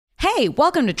Hey,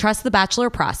 welcome to Trust the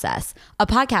Bachelor Process, a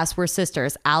podcast where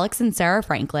sisters Alex and Sarah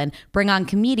Franklin bring on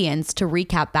comedians to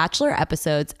recap Bachelor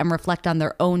episodes and reflect on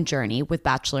their own journey with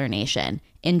Bachelor Nation.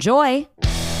 Enjoy!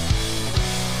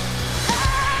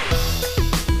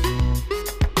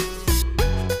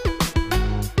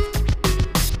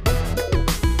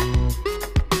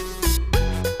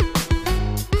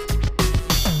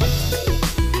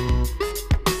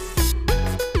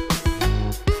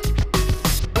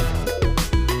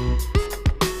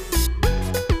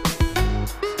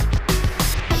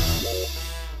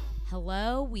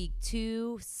 Hello, week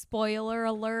 2, spoiler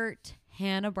alert.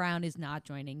 Hannah Brown is not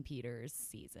joining Peter's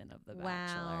season of The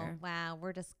Bachelor. Wow.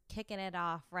 We're just kicking it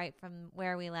off right from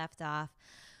where we left off.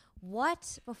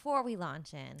 Before we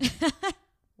launch in,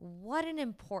 what an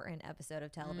important episode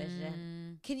of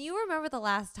television. Can you remember the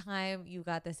last time you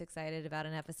got this excited about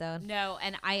an episode? No,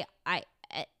 and I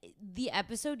the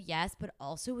episode, yes, but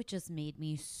also it just made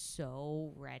me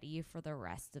so ready for the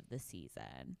rest of the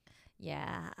season.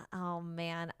 Yeah. Oh,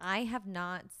 man. I have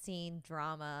not seen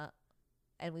drama,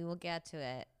 and we will get to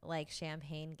it, like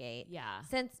Champagne Gate. Yeah.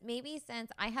 Since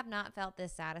I have not felt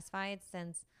this satisfied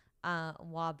since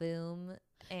Waboom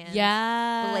and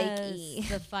Blakey.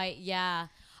 The fight, yeah.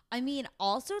 I mean,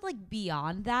 also, like,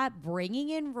 beyond that, bringing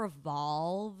in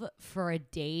Revolve for a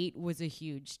date was a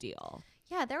huge deal.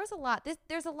 Yeah, there was a lot.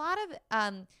 There's a lot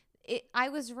of I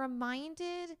was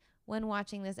reminded when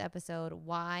watching this episode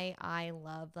why I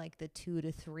love like the 2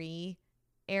 to 3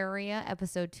 area,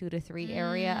 episode 2 to 3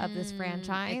 area of this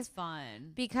franchise. It's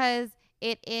fun because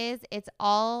it's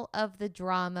all of the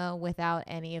drama without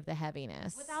any of the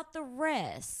heaviness. without the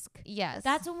risk. Yes.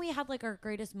 That's when we had like our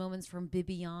greatest moments from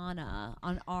Bibiana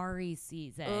on Ari's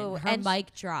season. Ooh, her and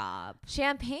mic drop.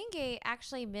 Champagne Gate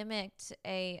actually mimicked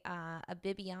a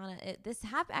Bibiana. This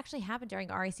actually happened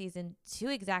during Ari season 2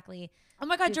 exactly. Oh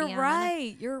my God,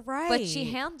 Bibiana. You're right. But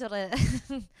she handled it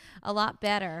a lot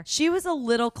better. She was a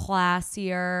little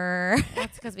classier.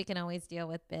 That's because we can always deal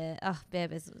with Bib. Oh,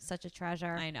 Bib is such a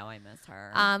treasure. I know, I miss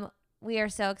her. We are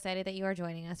so excited that you are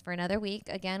joining us for another week.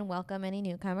 Again, welcome any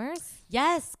newcomers.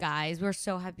 Yes, guys, we're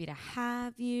so happy to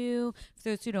have you. For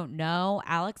those who don't know,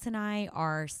 Alex and I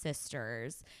are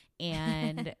sisters.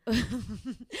 And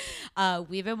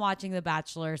we've been watching The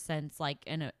Bachelor since like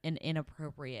an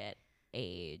inappropriate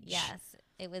age. Yes,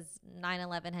 it was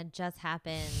 9/11 had just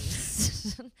happened.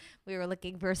 We were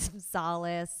looking for some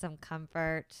solace, some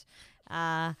comfort,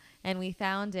 and we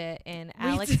found it in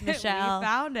Alex Michelle. We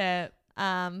found it.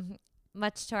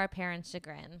 Much to our parents'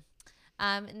 chagrin.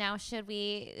 Now should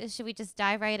we just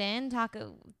dive right in? Talk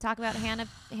about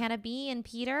Hannah B and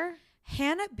Peter?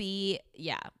 Hannah B,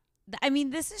 yeah. I mean,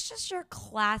 this is just your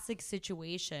classic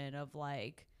situation of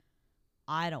like,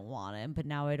 I don't want him, but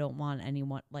now I don't want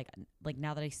anyone like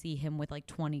now that I see him with like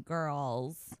 20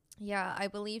 girls. Yeah, I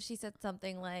believe she said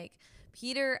something like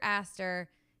Peter asked her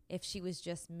if she was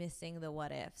just missing the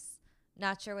what ifs.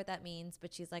 Not sure what that means,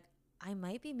 but she's like, I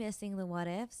might be missing the what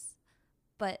ifs,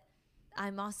 but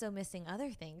I'm also missing other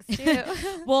things too.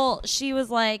 Well, she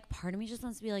was like, part of me just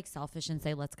wants to be like selfish and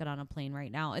say, let's get on a plane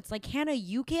right now. It's like, Hannah,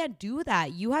 you can't do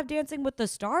that. You have Dancing with the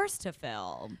Stars to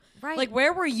film. Right. Like,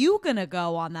 where were you going to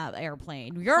go on that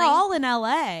airplane? You're all in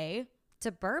LA.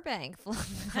 To Burbank.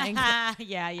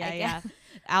 Yeah.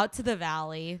 Out to the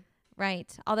valley. Right.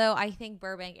 Although I think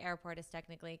Burbank Airport is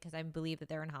technically, because I believe that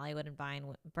they're in Hollywood and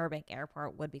Burbank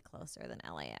Airport would be closer than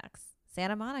LAX.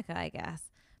 Santa Monica, I guess.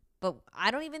 But I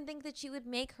don't even think that she would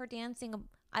make her dancing.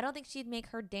 I don't think she'd make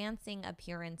her dancing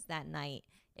appearance that night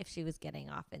if she was getting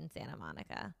off in Santa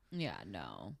Monica. Yeah,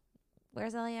 no.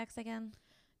 Where's LAX again?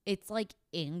 It's like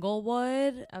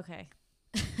Inglewood. Okay.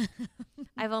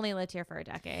 I've only lived here for a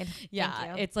decade. Yeah,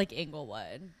 Thank you. it's like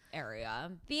Inglewood area.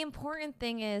 The important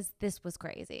thing is this was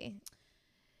crazy.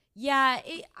 Yeah,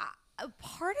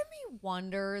 part of me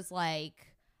wonders,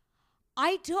 like,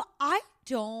 I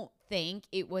don't think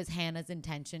it was Hannah's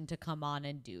intention to come on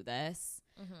and do this.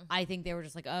 Mm-hmm. I think they were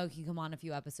just like, oh, can you come on a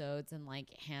few episodes? And like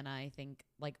Hannah, I think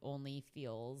like only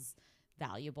feels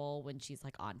valuable when she's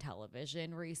like on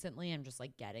television recently. I'm just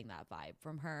like getting that vibe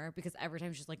from her because every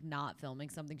time she's like not filming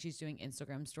something, she's doing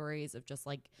Instagram stories of just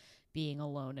like being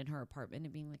alone in her apartment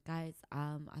and being like, guys,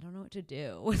 I don't know what to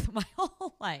do with my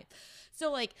whole life. So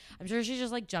like, I'm sure she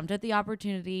just like jumped at the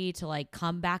opportunity to like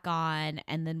come back on.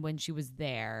 And then when she was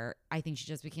there, I think she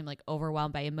just became like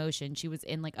overwhelmed by emotion. She was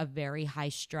in like a very high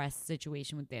stress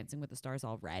situation with Dancing with the Stars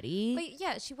already. But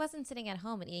yeah, she wasn't sitting at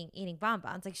home and eating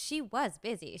bonbons. Like she was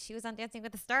busy. She was on Dancing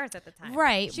with the Stars at the time.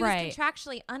 Right, she was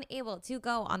contractually unable to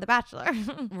go on The Bachelor.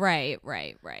 Right.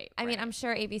 I mean, I'm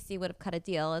sure ABC would have cut a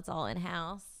deal. It's all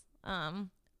in-house.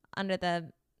 Under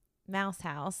the Mouse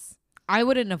House. I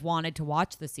wouldn't have wanted to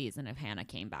watch the season if Hannah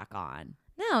came back on.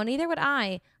 No, neither would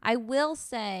I. I will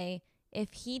say,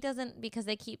 if he doesn't, because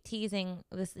they keep teasing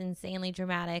this insanely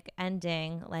dramatic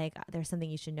ending, like there's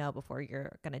something you should know before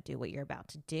you're going to do what you're about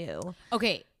to do.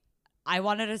 Okay, I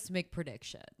wanted us to make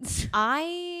predictions.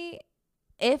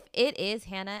 If it is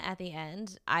Hannah at the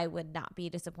end, I would not be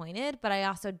disappointed, but I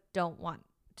also don't want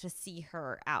to see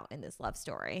her out in this love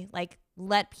story. Like,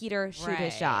 let Peter shoot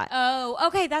his shot. Oh,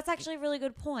 okay, that's actually a really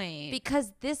good point.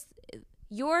 Because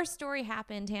your story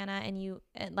happened, Hannah, and you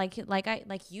like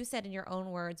you said in your own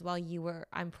words, while you were,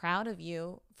 I'm proud of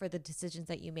you for the decisions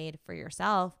that you made for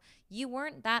yourself. You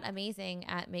weren't that amazing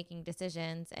at making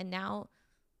decisions, and now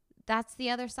that's the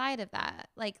other side of that.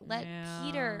 Like, let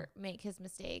Peter make his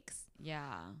mistakes.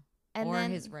 Yeah. And or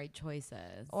then his right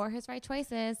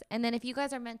choices. And then if you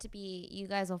guys are meant to be, you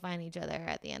guys will find each other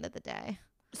at the end of the day.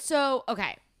 So,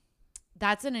 okay.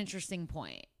 That's an interesting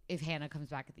point. If Hannah comes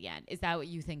back at the end, is that what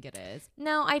you think it is?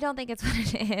 No, I don't think it's what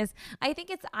it is.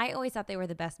 I always thought they were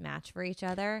the best match for each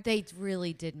other. They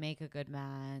really did make a good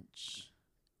match.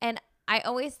 And I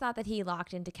always thought that he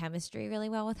locked into chemistry really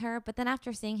well with her. But then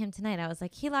after seeing him tonight, I was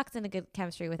like, he locks into good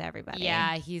chemistry with everybody.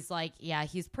 Yeah, he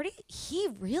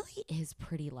really is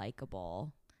pretty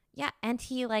likable. Yeah, and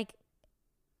he's like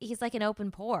an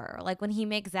open pour. Like, when he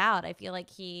makes out, I feel like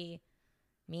he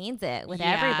means it with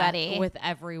everybody. With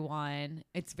everyone.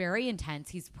 It's very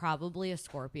intense. He's probably a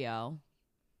Scorpio.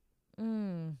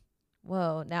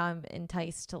 Whoa, now I'm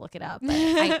enticed to look it up.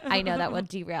 But I know that would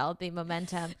derail the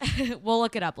momentum. We'll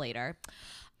look it up later.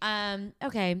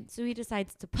 Okay, so he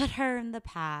decides to put her in the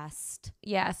past.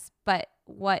 Yes, but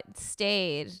what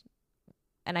stayed,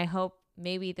 and I hope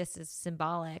maybe this is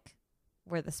symbolic,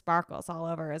 were the sparkles all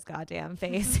over his goddamn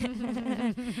face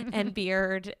and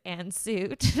beard and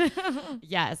suit.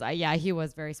 Yes, he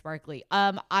was very sparkly.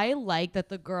 I like that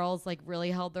the girls like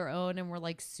really held their own and were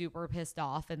like super pissed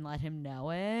off and let him know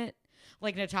it.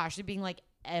 Like Natasha being like,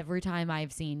 every time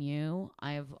I've seen you,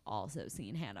 I've also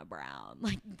seen Hannah Brown.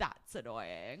 Like, that's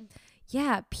annoying.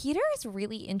 Yeah, Peter is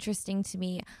really interesting to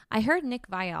me. I heard Nick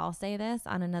Viall say this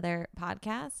on another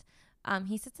podcast.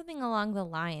 He said something along the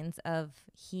lines of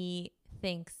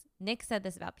Nick said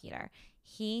this about Peter.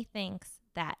 He thinks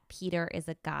that Peter is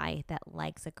a guy that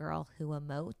likes a girl who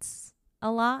emotes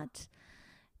a lot.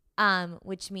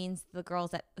 Which means the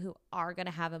girls who are going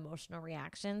to have emotional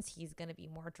reactions, he's going to be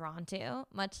more drawn to,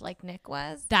 much like Nick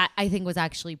was. That, I think, was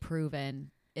actually proven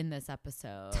in this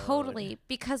episode. Totally.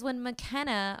 Because when my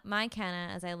Kenna,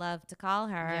 as I love to call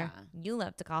her, you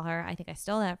love to call her, I think I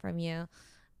stole that from you,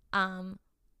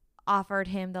 offered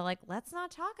him the, like, let's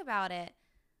not talk about it.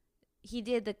 He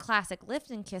did the classic lift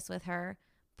and kiss with her,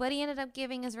 but he ended up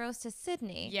giving his rose to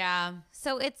Sydney. Yeah.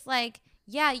 So it's like,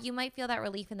 yeah, you might feel that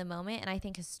relief in the moment. And I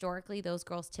think historically those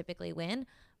girls typically win.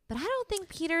 But I don't think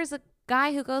Peter's a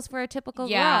guy who goes for a typical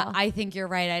girl. Yeah, I think you're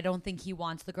right. I don't think he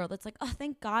wants the girl that's like, oh,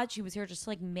 thank God she was here just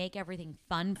to like make everything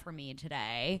fun for me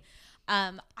today.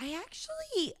 I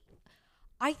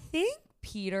think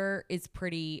Peter is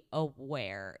pretty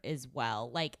aware as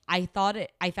well. Like, I found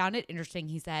it interesting.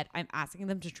 He said, I'm asking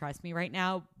them to trust me right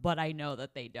now, but I know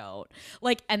that they don't.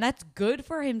 Like, and that's good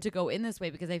for him to go in this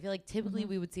way, because I feel like typically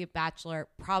we would see a bachelor,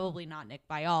 probably not Nick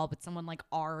Viall, but someone like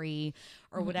Ari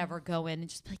or whatever, go in and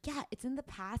just be like, yeah, it's in the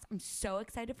past. I'm so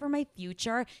excited for my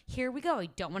future. Here we go. I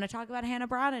don't want to talk about Hannah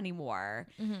Brown anymore.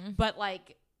 But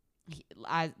like,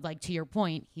 to your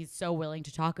point, he's so willing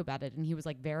to talk about it, and he was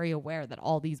like very aware that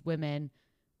all these women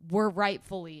were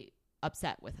rightfully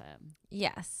upset with him.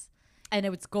 Yes. And it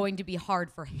was going to be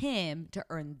hard for him to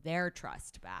earn their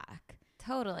trust back.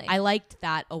 Totally. I liked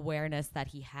that awareness that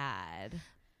he had.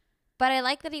 But I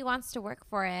like that he wants to work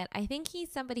for it. I think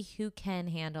he's somebody who can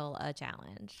handle a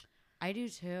challenge. I do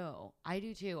too.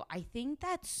 I think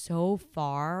that so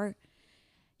far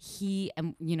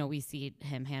and we see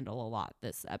him handle a lot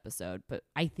this episode, but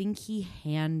I think he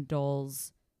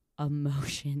handles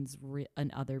emotions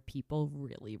and other people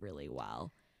really, really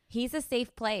well. He's a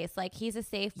safe place. Like, he's a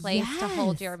safe place to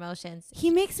hold your emotions. He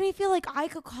makes me feel like I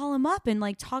could call him up and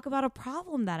like talk about a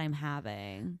problem that I'm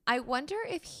having. I wonder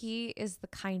if he is the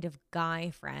kind of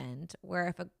guy friend where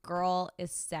if a girl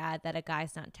is sad that a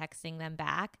guy's not texting them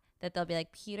back, that they'll be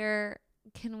like, Peter,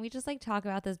 can we just like talk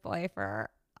about this boy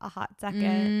for a hot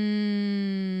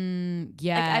second?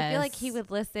 Yeah. Like, I feel like he would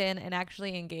listen and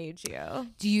actually engage you.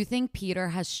 Do you think Peter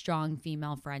has strong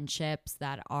female friendships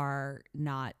that are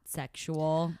not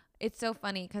sexual? It's so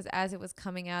funny because as it was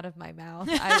coming out of my mouth,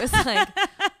 I was like,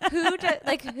 who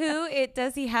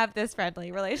does he have this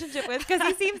friendly relationship with? Because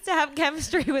he seems to have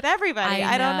chemistry with everybody.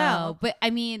 I don't know. But I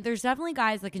mean, there's definitely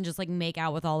guys that can just like make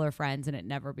out with all their friends and it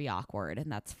never be awkward,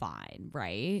 and that's fine,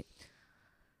 right?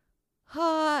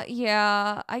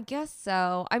 Yeah, I guess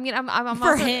so. I mean, I'm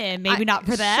For also, him, maybe not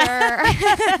for them.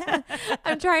 Sure.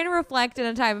 I'm trying to reflect in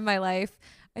a time in my life.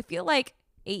 I feel like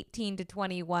 18 to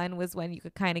 21 was when you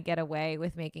could kind of get away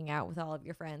with making out with all of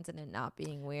your friends and it not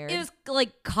being weird. It was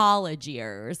like college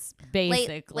years,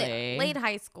 basically. Late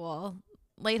high school,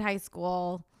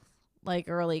 like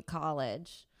early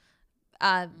college.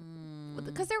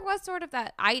 Because there was sort of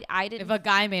that. I didn't. If a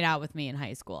guy made out with me in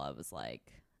high school, I was like,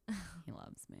 he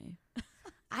loves me.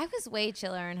 I was way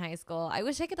chiller in high school. I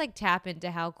wish I could like tap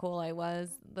into how cool I was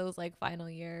those like final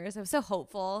years. I was so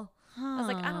hopeful. I was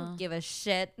like, I don't give a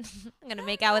shit. I'm gonna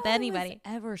make out with anybody.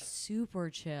 Ever super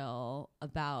chill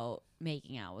about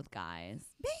making out with guys?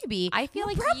 Maybe. I feel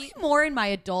like probably more in my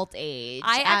adult age.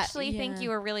 I actually think you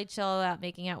were really chill about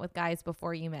making out with guys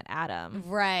before you met Adam.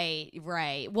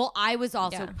 Right. Well, I was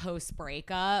also post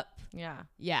breakup.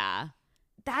 Yeah.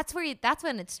 That's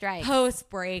when it strikes. Post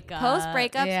breakup.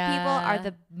 People are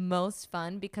the most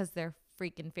fun because they're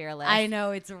freaking fearless. I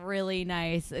know, it's really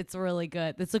nice. It's really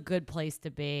good. It's a good place to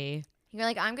be. You're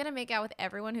like, I'm gonna make out with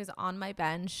everyone who's on my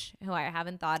bench, who I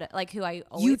haven't thought, like who I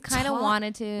always kind of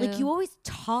wanted to. Like you always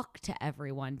talk to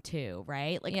everyone too,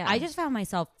 right? Like I just found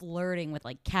myself flirting with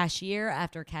like cashier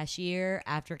after cashier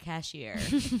after cashier.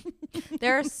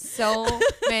 There are so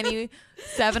many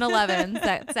 7-Elevens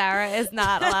that Sarah is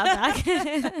not allowed back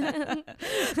in.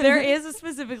 There is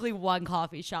specifically one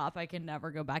coffee shop I can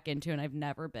never go back into, and I've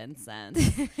never been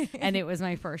since. And it was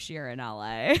my first year in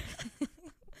LA.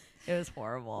 It was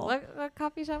horrible. What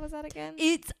coffee shop was that again?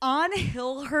 It's on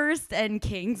Hillhurst and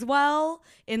Kingswell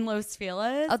in Los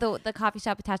Feliz. Oh, the coffee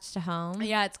shop attached to home?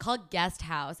 Yeah, it's called Guest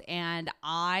House. And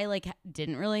I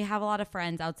didn't really have a lot of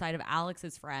friends outside of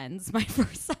Alex's friends. My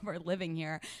first summer living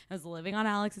here, I was living on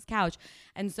Alex's couch.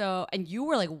 And you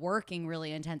were like working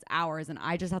really intense hours, and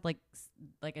I just had like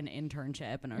an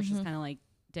internship, and I was just kind of like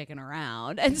dicking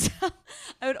around. And so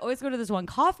I would always go to this one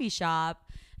coffee shop.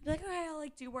 Be like, okay, I'll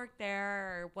like do work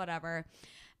there or whatever.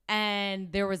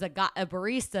 And there was a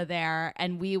barista there,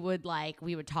 and we would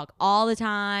talk all the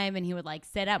time, and he would like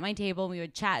sit at my table, and we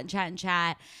would chat and chat and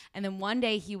chat. And then one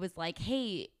day he was like,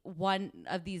 hey, one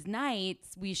of these nights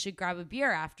we should grab a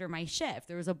beer after my shift.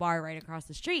 There was a bar right across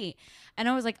the street. And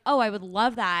I was like, oh, I would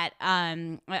love that.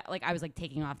 Like I was like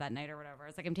taking off that night or whatever. I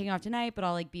was like, I'm taking off tonight, but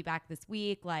I'll like be back this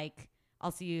week. Like I'll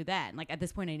see you then. Like at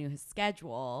this point I knew his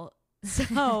schedule.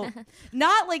 So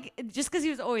not like just because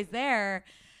he was always there.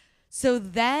 So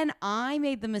then I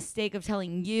made the mistake of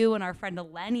telling you and our friend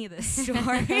Eleni this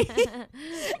story.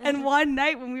 And one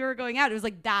night when we were going out, it was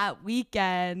like that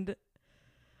weekend,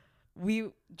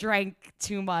 we drank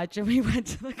too much and we went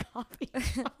to the coffee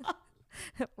shop.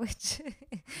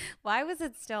 Why was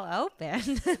it still open?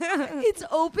 It's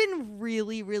open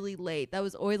really, really late. That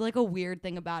was always like a weird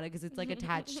thing about it because it's like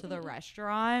attached to the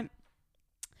restaurant.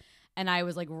 And I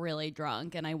was like really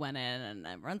drunk, and I went in, and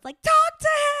everyone's like, talk to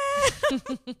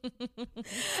him.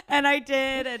 And I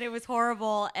did, and it was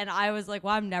horrible. And I was like,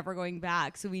 well, I'm never going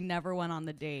back. So we never went on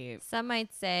the date. Some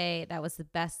might say that was the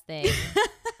best thing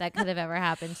that could have ever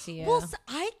happened to you. Well, so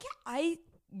I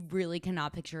really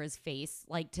cannot picture his face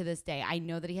like to this day. I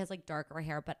know that he has like darker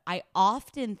hair, but I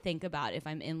often think about if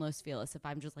I'm in Los Feliz, if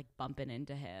I'm just like bumping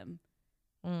into him,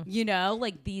 you know,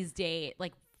 like these days,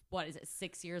 like, what is it,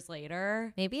 6 years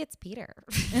later? Maybe it's Peter.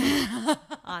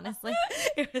 Honestly.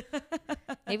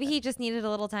 Maybe he just needed a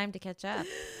little time to catch up.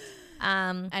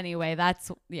 Anyway,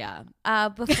 that's, yeah.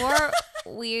 Before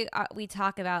we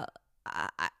talk about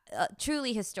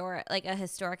truly historic, like a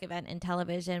historic event in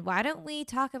television, why don't we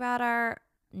talk about our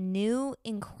new,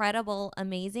 incredible,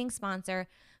 amazing sponsor,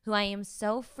 who I am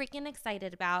so freaking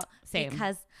excited about. Same.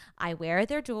 Because I wear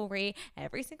their jewelry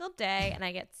every single day and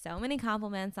I get so many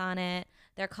compliments on it.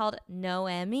 They're called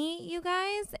Noemi, you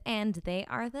guys, and they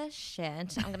are the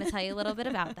shit. I'm going to tell you a little bit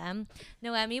about them.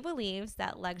 Noemi believes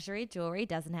that luxury jewelry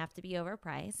doesn't have to be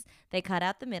overpriced. They cut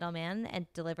out the middleman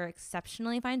and deliver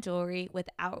exceptionally fine jewelry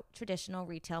without traditional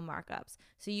retail markups.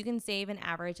 So you can save an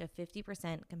average of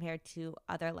 50% compared to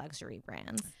other luxury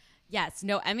brands. Yes,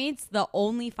 Noemi's the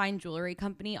only fine jewelry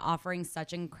company offering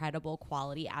such incredible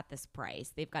quality at this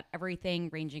price. They've got everything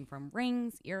ranging from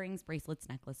rings, earrings, bracelets,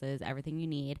 necklaces, everything you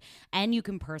need. And you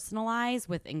can personalize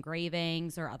with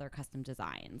engravings or other custom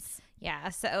designs. Yeah,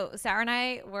 so Sarah and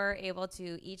I were able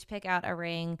to each pick out a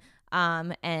ring,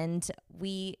 and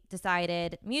we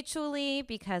decided mutually,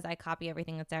 because I copy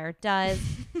everything that Sarah does,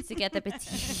 to get the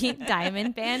petite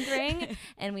diamond band ring,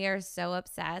 and we are so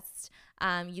obsessed.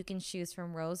 You can choose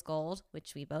from rose gold,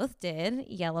 which we both did,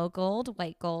 yellow gold,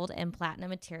 white gold, and platinum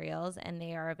materials, and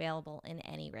they are available in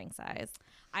any ring size.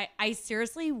 I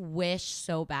seriously wish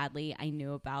so badly I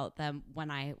knew about them when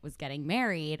I was getting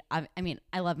married. I mean,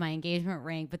 I love my engagement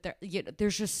ring, but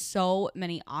there's just so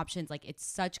many options. Like, it's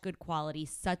such good quality,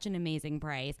 such an amazing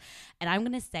price. And I'm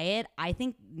going to say it, I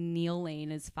think Neil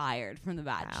Lane is fired from The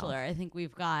Bachelor. Wow. I think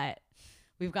we've got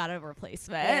a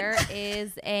replacement. There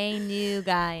is a new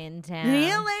guy in town.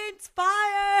 Neil Lane's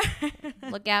fired.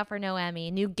 Look out for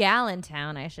Noemi. New gal in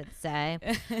town, I should say.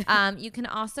 You can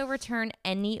also return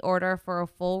any order for a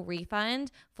full refund.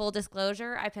 Full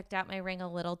disclosure, I picked out my ring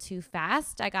a little too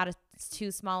fast. I got too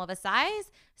small of a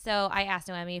size. So I asked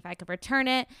Noemi if I could return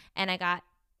it, and I got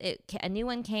it. A new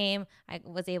one came. I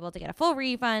was able to get a full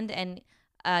refund, and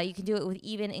you can do it with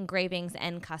even engravings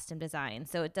and custom design.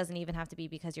 So it doesn't even have to be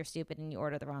because you're stupid and you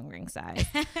order the wrong ring size.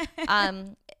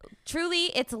 Truly,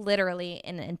 it's literally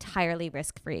an entirely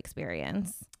risk-free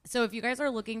experience. So if you guys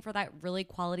are looking for that really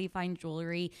quality fine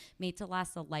jewelry made to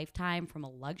last a lifetime from a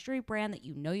luxury brand that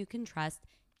you know you can trust,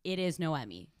 it is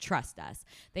Noemi. Trust us.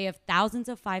 They have thousands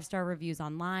of 5-star reviews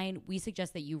online. We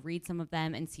suggest that you read some of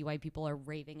them and see why people are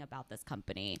raving about this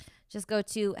company. Just go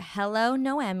to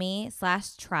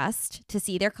hellonoemi.com/trust to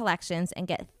see their collections and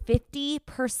get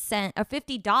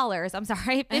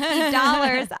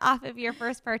 $50 off of your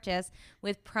first purchase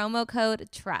with promo code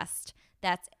TRUST.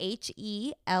 That's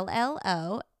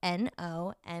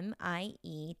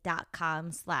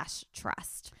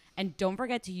HELLONOMIE.com/trust. And don't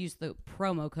forget to use the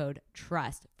promo code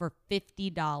TRUST for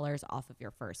 $50 off of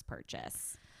your first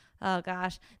purchase. Oh,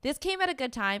 gosh. This came at a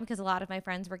good time because a lot of my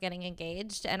friends were getting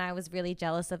engaged, and I was really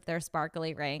jealous of their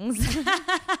sparkly rings.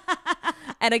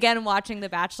 And again, watching The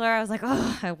Bachelor, I was like,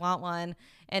 oh, I want one.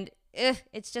 And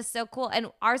it's just so cool. And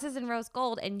ours is in rose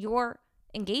gold, and your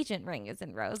engagement ring is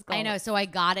in rose gold. I know. So I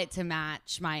got it to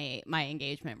match my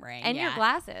engagement ring. And your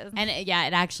glasses. And it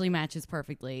actually matches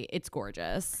perfectly. It's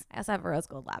gorgeous. I also have a rose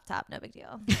gold laptop. No big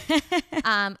deal.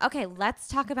 Okay, let's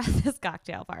talk about this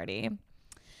cocktail party.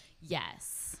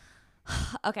 Yes.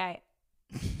 Okay.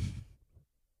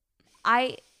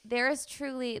 There's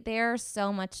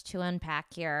so much to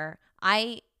unpack here.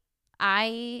 I'm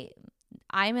in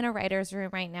a writer's room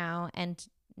right now, and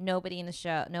nobody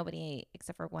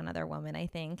except for one other woman, I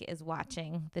think, is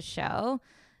watching the show.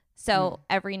 So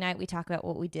every night we talk about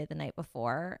what we did the night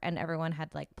before, and everyone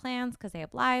had like plans because they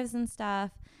have lives and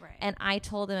stuff. Right. And I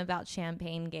told them about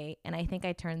Champagne Gate, and I think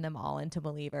I turned them all into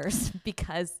believers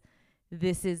because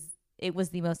it was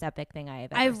the most epic thing I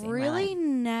have ever seen. I've really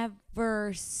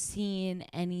never seen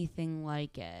anything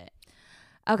like it.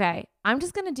 Okay. I'm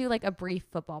just going to do like a brief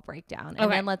football breakdown,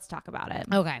 and then let's talk about it.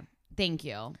 Okay. Thank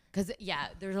you. Because,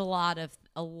 there's a lot of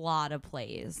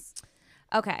plays.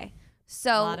 Okay.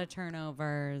 So a lot of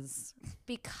turnovers.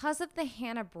 Because of the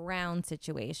Hannah Brown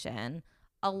situation,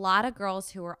 a lot of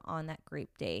girls who were on that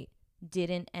group date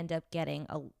didn't end up getting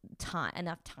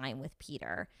enough time with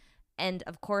Peter. And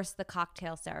of course, the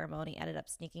cocktail ceremony ended up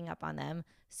sneaking up on them.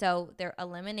 So their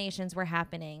eliminations were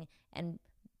happening, and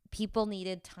people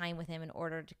needed time with him in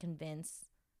order to convince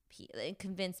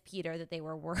Peter that they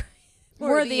were worthy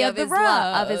of his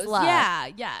love. Yeah,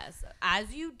 yes.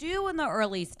 As you do in the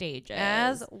early stages.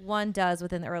 As one does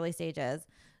within the early stages.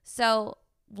 So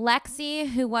Lexi,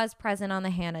 who was present on the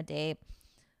Hannah date,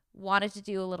 wanted to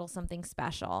do a little something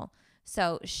special.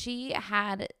 So she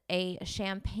had a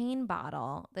champagne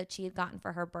bottle that she had gotten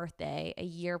for her birthday a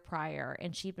year prior,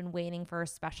 and she'd been waiting for a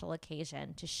special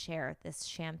occasion to share this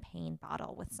champagne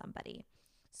bottle with somebody.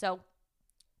 So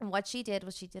what she did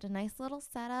was she did a nice little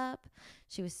setup.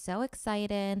 She was so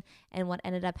excited. And what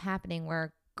ended up happening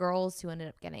were girls who ended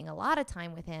up getting a lot of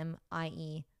time with him,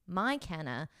 i.e. my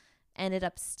Kenna, ended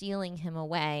up stealing him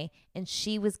away, and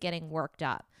she was getting worked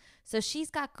up. So she's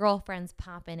got girlfriends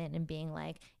popping in and being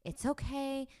like, it's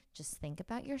okay. Just think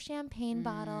about your champagne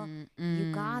bottle.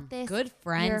 You got this. Good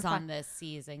friends on this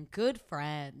season. Good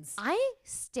friends. I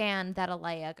stand that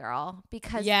Alea girl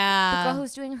because the Yeah. girl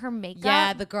who's doing her makeup.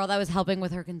 Yeah, the girl that was helping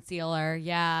with her concealer.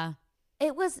 Yeah.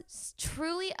 It was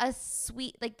truly a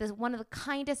sweet, like one of the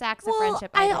kindest acts of friendship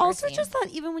I I've ever also seen. just thought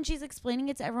even when she's explaining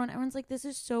it to everyone, everyone's like, this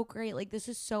is so great. Like, this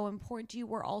is so important to you.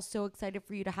 We're all so excited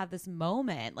for you to have this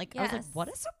moment. Like, I was like, Yes. what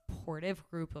a supportive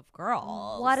group of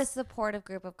girls. What a supportive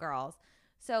group of girls.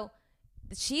 So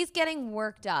she's getting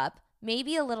worked up,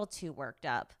 maybe a little too worked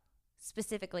up,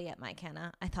 specifically at my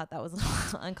Kenna. I thought that was a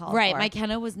little uncalled Right. for. My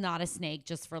Kenna was not a snake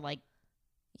just for like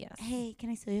Yes. Hey, can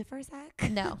I sue you for a sec?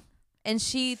 No. And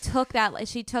she took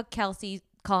Kelsey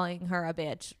calling her a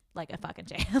bitch like a fucking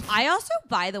champ. I also,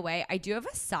 by the way, I do have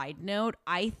a side note.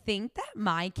 I think that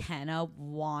my Kenna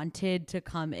wanted to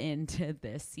come into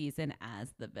this season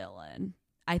as the villain.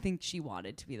 I think she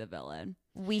wanted to be the villain.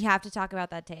 We have to talk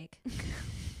about that take.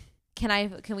 Can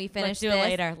we finish Let's do this? it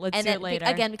later. Let's do it later.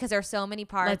 Again, because there are so many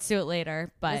parts. Let's do it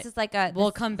later. But this is like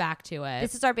we'll come back to it.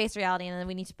 This is our base reality, and then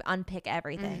we need to unpick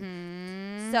everything.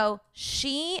 Mm-hmm. So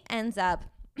she ends up.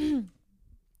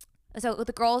 So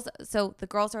the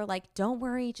girls are like, don't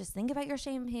worry, just think about your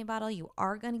champagne bottle. You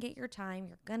are gonna get your time.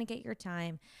 You're gonna get your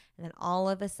time. And then all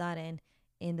of a sudden,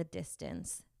 in the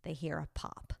distance, they hear a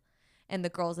pop, and the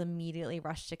girls immediately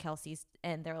rush to Kelsey's,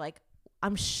 and they're like,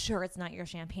 I'm sure it's not your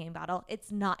champagne bottle. It's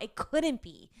not. It couldn't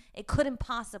be. It couldn't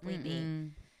possibly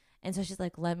be. And so she's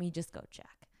like, let me just go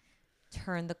check.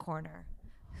 Turn the corner.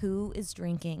 Who is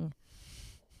drinking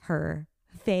her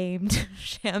famed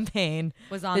champagne?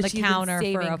 Was on the counter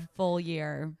for a full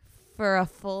year. For a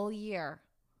full year.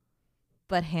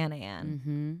 But Hannah Ann.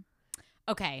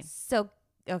 Mm-hmm. Okay. So,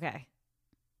 okay.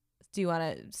 Do you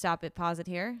want to stop it, pause it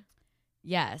here?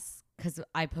 Yes, because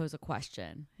I pose a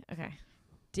question. Okay.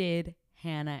 Did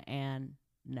Hannah Ann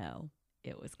know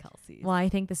it was Kelsey's? Well, I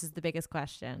think this is the biggest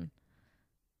question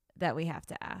that we have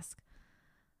to ask.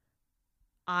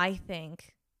 I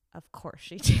think, of course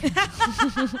she did.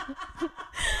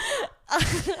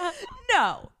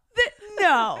 No.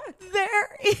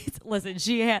 There is. Listen,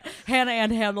 Hannah Ann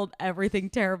handled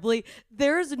everything terribly.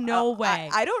 There's no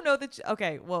way. I don't know that.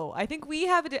 Okay, whoa. I think we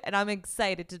have it, and I'm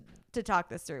excited to talk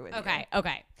this through with you.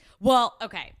 Okay. Well,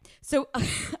 okay. So, all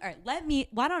right,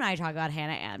 why don't I talk about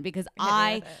Hannah Ann? Because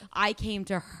I came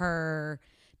to her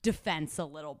defense a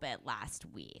little bit last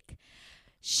week.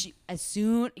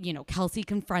 Kelsey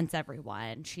confronts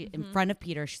everyone. She in front of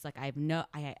Peter, she's like, I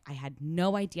had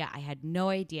no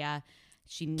idea.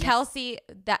 Kelsey,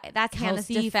 that's Hannah's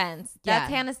Kelsey, defense. yeah.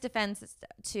 That's Hannah's defense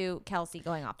to Kelsey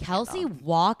going off. Kelsey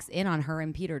walks in on her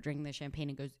and Peter drinking the champagne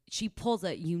and goes, she pulls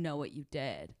a, you know what you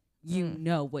did. You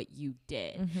know what you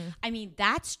did. Mm-hmm. I mean,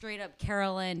 that's straight up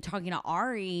Carolyn talking to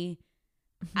Ari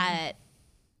at,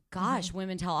 gosh,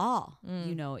 Women Tell All.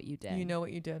 You know what you did. You know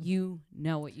what you did. You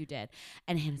know what you did.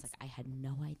 And Hannah's like, I had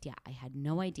no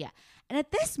idea. And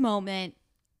at this moment,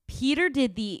 Peter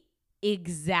did the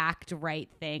exact right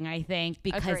thing, I think,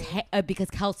 because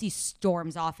Kelsey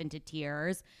storms off into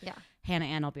tears. Yeah. Hannah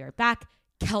Ann, I'll be right back.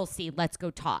 Kelsey, let's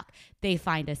go talk. They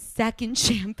find a second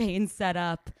champagne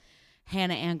setup.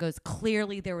 Hannah Ann goes,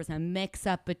 clearly there was a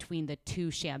mix-up between the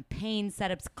two champagne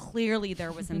setups. Clearly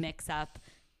there was a mix-up.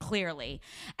 Clearly.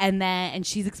 And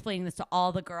she's explaining this to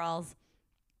all the girls.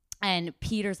 And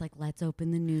Peter's like, let's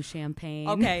open the new champagne.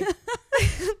 Okay.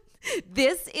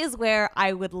 This is where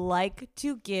I would like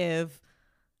to give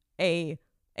an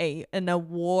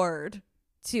award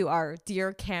to our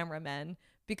dear cameramen,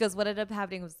 because what ended up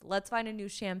happening was, let's find a new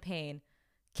champagne.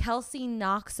 Kelsey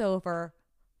knocks over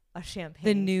a champagne.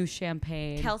 The new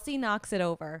champagne. Kelsey knocks it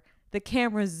over. The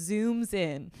camera zooms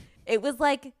in. It was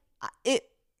like it.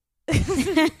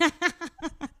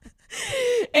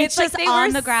 It's like just they on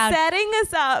were the ground, setting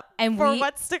us up and for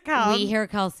what's to come. We hear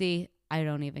Kelsey, I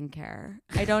don't even care.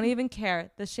 I don't even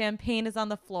care. The champagne is on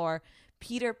the floor.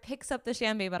 Peter picks up the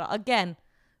champagne bottle. Again,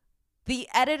 the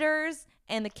editors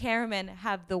and the cameramen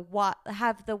have the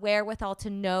wherewithal to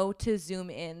know to zoom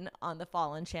in on the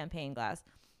fallen champagne glass.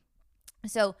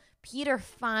 So Peter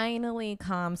finally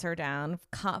calms her down,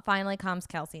 finally calms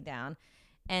Kelsey down,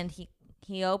 and he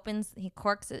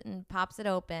corks it and pops it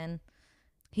open.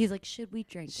 He's like, should we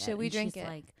drink it? Should we drink it? She's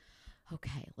like,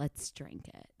 okay, let's drink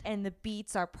it. And the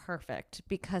beats are perfect,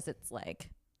 because it's like,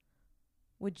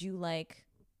 would you like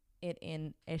it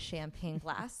in a champagne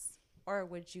glass, or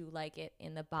would you like it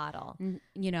in the bottle?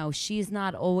 You know, she's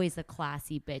not always a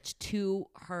classy bitch, to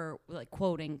her, like,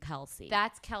 quoting Kelsey.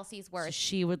 That's Kelsey's words. So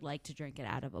she would like to drink it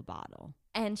out of a bottle.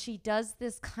 And she does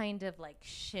this kind of like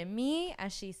shimmy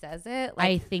as she says it.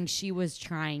 I think she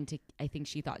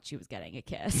thought she was getting a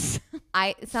kiss.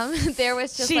 There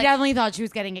was just she definitely thought she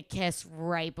was getting a kiss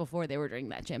right before they were drinking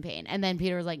that champagne. And then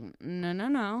Peter was like,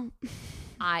 no.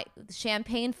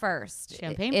 Champagne first.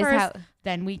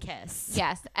 Then we kiss.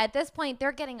 Yes. At this point,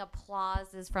 they're getting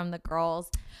applauses from the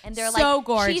girls, and they're so like,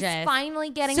 gorgeous. She's finally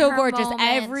getting so her gorgeous. moment.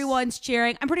 Everyone's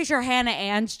cheering. I'm pretty sure Hannah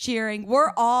Ann's cheering.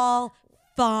 We're all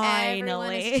finally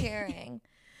Everyone is cheering.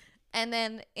 And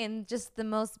then in just the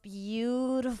most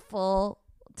beautiful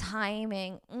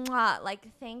timing, like,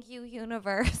 thank you,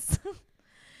 universe.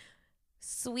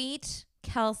 Sweet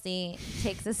Kelsey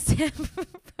takes a sip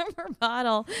from her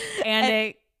bottle, and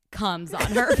it comes on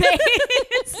her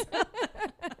face.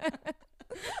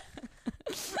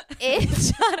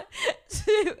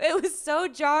 it was so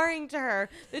jarring to her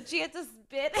that she had to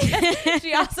spit.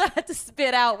 She also had to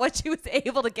spit out what she was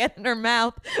able to get in her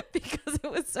mouth because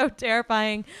it was so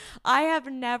terrifying. I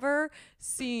have never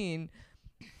seen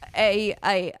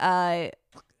I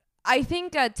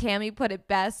think Tammy put it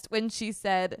best when she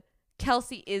said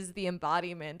Kelsey is the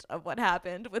embodiment of what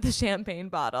happened with the champagne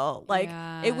bottle. Like,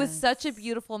 it was such a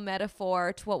beautiful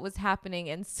metaphor to what was happening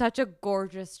and such a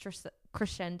gorgeous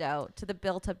crescendo to the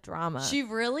built-up drama. She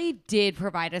really did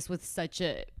provide us with such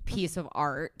a piece of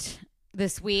art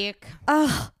this week.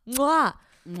 Mwah.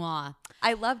 Mwah.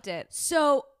 I loved it.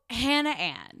 So, Hannah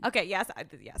Ann. Okay, yes,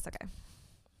 okay.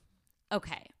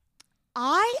 Okay.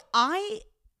 I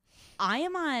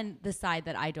am on the side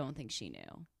that I don't think she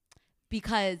knew,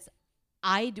 because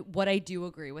what I do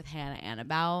agree with Hannah Ann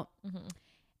about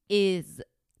is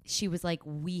she was like,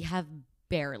 we have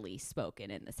barely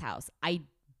spoken in this house. I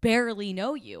barely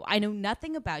know you. I know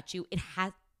nothing about you.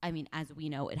 As we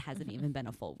know, it hasn't even been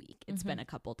a full week. It's been a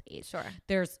couple days. Sure.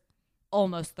 There's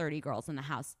almost 30 girls in the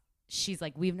house. She's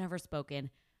like, we've never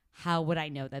spoken. How would I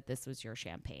know that this was your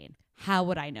champagne? How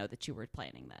would I know that you were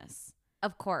planning this?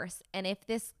 Of course. And if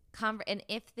this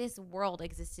world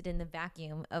existed in the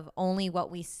vacuum of only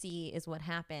what we see is what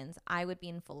happens, I would be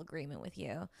in full agreement with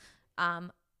you.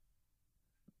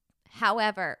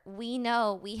 However, we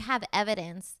know we have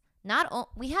evidence.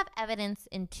 We have evidence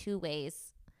in two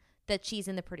ways that she's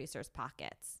in the producer's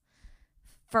pockets.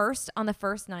 First, on the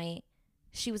first night,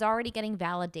 she was already getting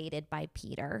validated by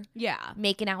Peter. Yeah.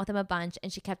 Making out with him a bunch,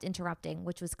 and she kept interrupting,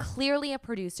 which was clearly a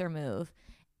producer move.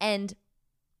 And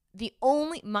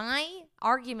my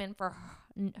argument for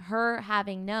her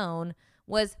having known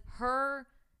was her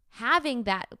having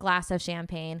that glass of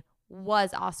champagne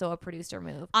was also a producer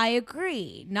move. I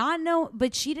agree.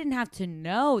 But she didn't have to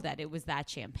know that it was that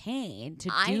champagne to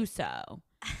do so.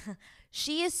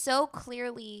 She is so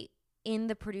clearly in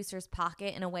the producer's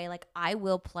pocket in a way like, I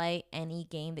will play any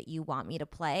game that you want me to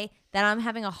play, that I'm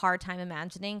having a hard time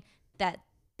imagining that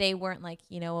they weren't like,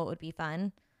 you know what would be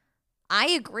fun?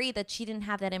 I agree that she didn't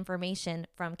have that information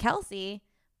from Kelsey,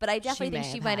 but I definitely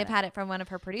think she might have had it from one of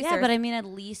her producers. Yeah, but at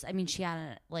least, she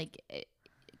had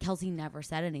Kelsey never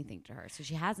said anything to her, so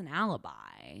she has an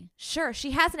alibi. Sure,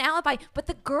 she has an alibi, but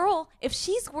the girl, if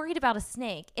she's worried about a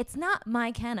snake, it's not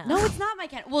my Kenna. No, it's not my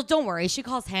Kenna. Well, don't worry. She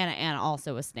calls Hannah Ann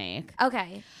also a snake.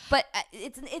 Okay, but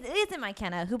it isn't my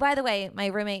Kenna, who, by the way, my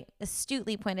roommate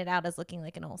astutely pointed out as looking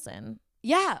like an Olsen.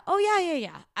 Yeah. Oh,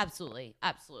 yeah. Absolutely.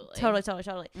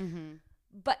 Totally. Mm-hmm.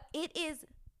 But it is,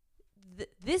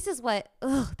 this is what,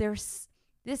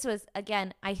 this was,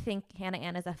 again, I think Hannah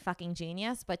Ann is a fucking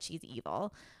genius, but she's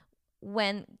evil.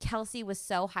 When Kelsey was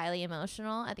so highly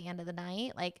emotional at the end of the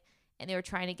night, and they were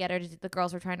trying to get her the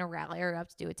girls were trying to rally her up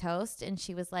to do a toast, and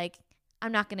she was like,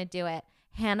 I'm not going to do it.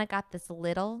 Hannah got this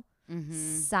little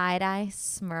side-eye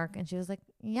smirk, and she was like,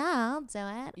 yeah, I'll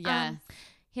do it. Yeah.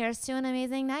 Here's to an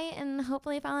amazing night and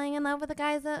hopefully falling in love with the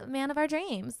guy's the man of our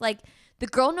dreams. The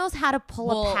girl knows how to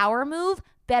pull a power move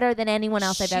better than anyone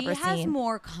else I've ever seen. She has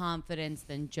more confidence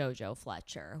than JoJo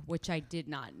Fletcher, which I did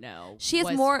not know. She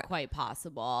was more quite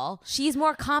possible. She's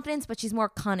more confidence, but she's more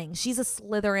cunning. She's a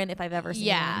Slytherin if I've ever seen one.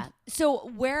 Yeah. So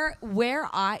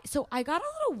I got a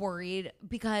little worried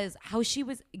because how she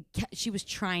was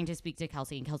trying to speak to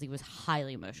Kelsey, and Kelsey was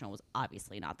highly emotional, was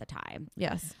obviously not the time.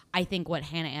 Yes. I think what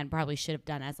Hannah Ann probably should have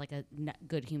done as a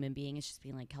good human being is just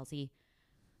being like, Kelsey,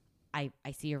 I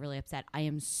see you're really upset. I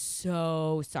am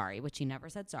so sorry, which she never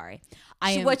said sorry.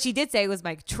 What she did say was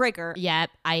my trigger. Yep.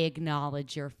 I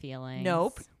acknowledge your feelings.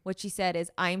 Nope. What she said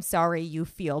is, I'm sorry you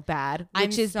feel bad,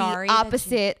 which is sorry the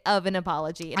opposite of an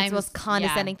apology. And it's the most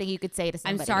condescending thing you could say to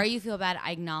somebody. I'm sorry you feel bad. I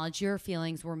acknowledge your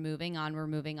feelings. We're moving on.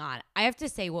 I have to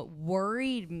say, what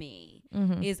worried me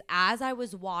is as I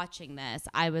was watching this,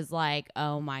 I was like,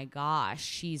 oh my gosh,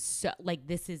 she's so,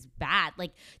 this is bad.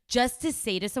 Just to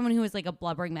say to someone who is a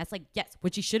blubbering mess, yes,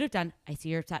 what she should have done, I see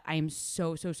you're upset. I am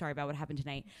so, so sorry about what happened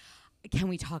tonight. Can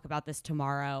we talk about this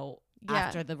tomorrow?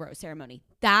 After the rose ceremony.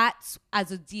 That's,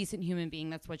 as a decent human being,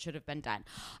 that's what should have been done.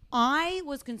 I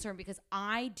was concerned because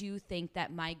I do think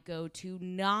that my go-to,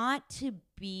 not to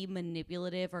be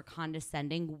manipulative or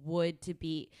condescending, would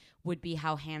be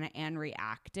how Hannah Ann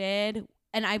reacted.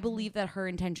 And I believe that her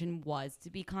intention was to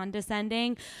be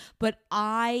condescending, but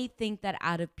I think that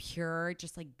out of pure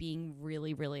just being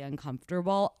really, really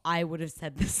uncomfortable, I would have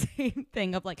said the same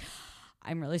thing of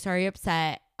I'm really sorry you're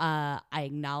upset. I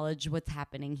acknowledge what's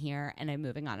happening here, and I'm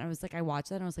moving on. I was I watched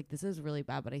that and I was this is really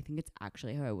bad, but I think it's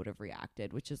actually how I would have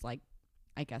reacted, which is I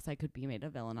guess I could be made a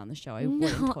villain on the show. I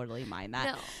wouldn't totally mind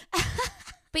that. No.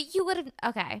 But you would have,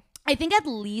 okay. I think at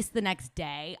least the next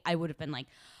day I would have been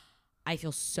I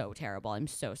feel so terrible. I'm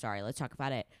so sorry. Let's talk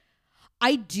about it.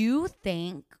 I do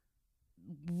think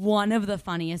one of the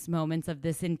funniest moments of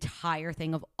this entire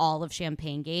thing of all of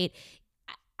Champagne Gate,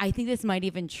 I think this might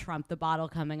even trump the bottle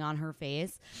coming on her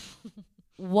face,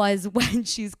 was when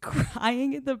she's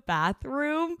crying in the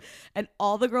bathroom and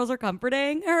all the girls are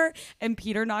comforting her and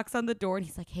Peter knocks on the door and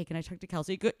he's like, hey, can I talk to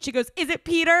Kelsey? She goes, is it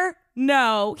Peter?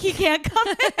 No, he can't come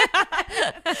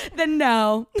in. Then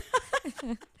no.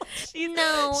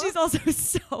 She's also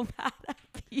so mad at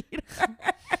Peter.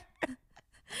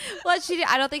 Well,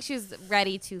 I don't think she was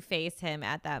ready to face him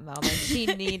at that moment. She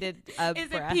needed a Is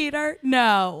breath. it Peter?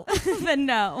 No. Then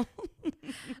no.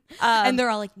 And they're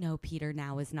all like, no, Peter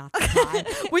now is not the time.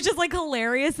 Which is like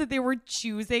hilarious that they were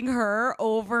choosing her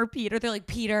over Peter. They're like,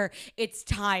 Peter, it's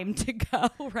time to go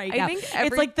right now. think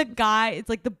It's like the guy, it's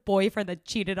like the boyfriend that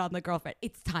cheated on the girlfriend.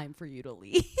 It's time for you to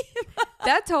leave.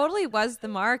 That totally was the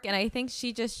mark. And I think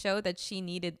she just showed that she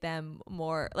needed them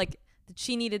more. Like,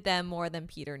 she needed them more than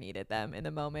Peter needed them in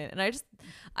the moment. And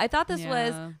I thought this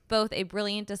was both a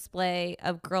brilliant display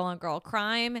of girl on girl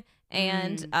crime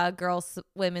and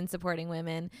women supporting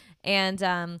women. And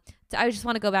I just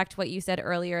want to go back to what you said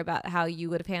earlier about how you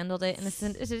would have handled it in a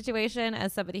situation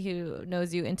as somebody who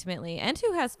knows you intimately and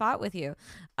who has fought with you.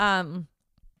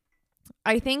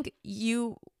 I think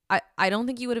I don't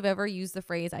think you would have ever used the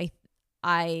phrase,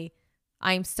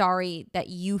 I'm sorry that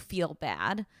you feel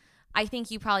bad. I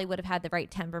think you probably would have had the right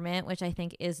temperament, which I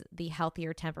think is the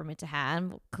healthier temperament to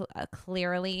have.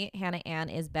 Clearly, Hannah Ann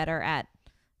is better at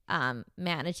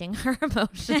managing her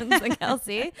emotions than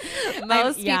Kelsey.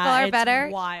 Most people are better.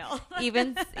 Wild.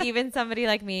 even somebody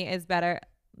like me is better.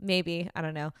 Maybe, I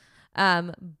don't know.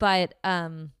 But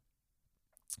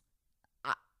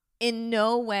in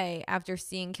no way, after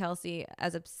seeing Kelsey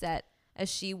as upset as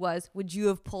she was, would you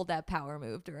have pulled that power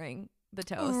move during the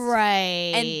toast.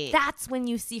 Right. And that's when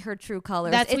you see her true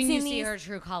colors. That's when you see her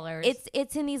true colors.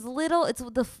 It's in these little,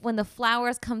 when the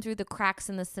flowers come through the cracks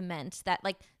in the cement,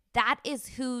 that is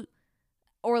who,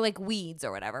 or like weeds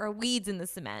or whatever, weeds in the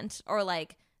cement, or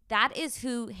like, that is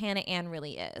who Hannah Ann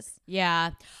really is.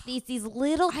 Yeah. These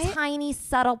little tiny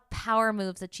subtle power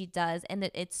moves that she does, and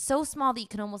it's so small that you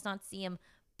can almost not see them,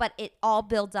 but it all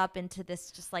builds up into this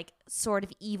just like sort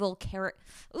of evil character.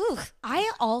 Ooh,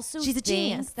 I also she's a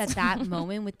genius. that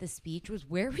moment with the speech was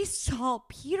where we saw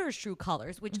Peter's true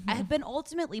colors, which have been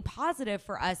ultimately positive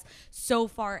for us so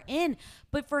far in.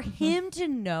 But for him to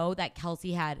know that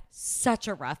Kelsey had such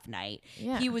a rough night,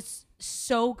 he was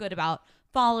so good about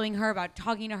following her, about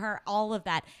talking to her, all of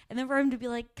that. And then for him to be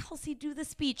like, Kelsey, do the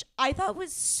speech, I thought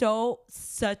was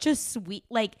such a sweet,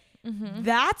 like,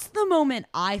 that's the moment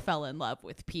I fell in love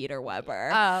with Peter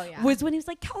Weber. Oh yeah. Was when he was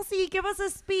like, Kelsey, give us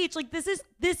a speech. Like, this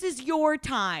is your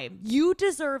time. You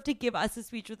deserve to give us a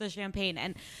speech with the champagne.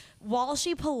 And while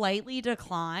she politely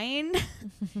declined,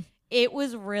 it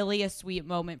was really a sweet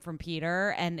moment from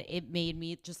Peter, and it made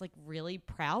me just like really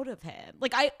proud of him.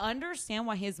 Like, I understand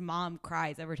why his mom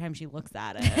cries every time she looks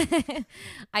at it.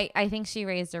 I think she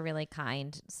raised a really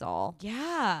kind soul.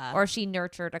 Yeah. Or she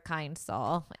nurtured a kind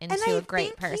soul into a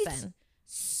great person.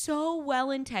 So well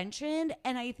intentioned,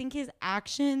 and I think his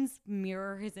actions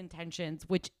mirror his intentions,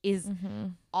 which is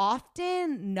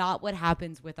often not what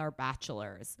happens with our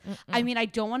bachelors. I mean, I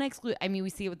don't want to exclude, I mean, we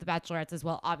see it with the bachelorettes as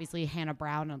well. Obviously Hannah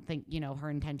Brown, I don't think, her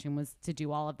intention was to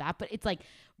do all of that, but it's like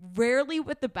rarely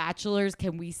with the bachelors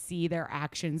can we see their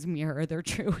actions mirror their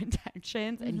true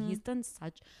intentions, and he's done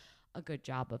such a good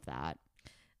job of that.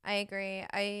 I agree.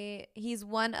 He's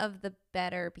one of the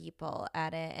better people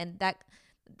at it, and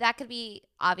that could be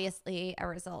obviously a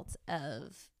result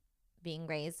of being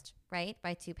raised, right,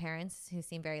 by two parents who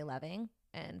seem very loving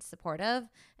and supportive,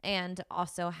 and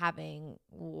also having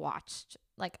watched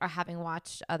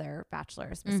other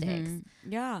bachelors' mistakes.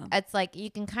 Yeah. It's like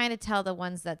you can kind of tell the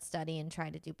ones that study and try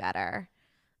to do better.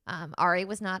 Ari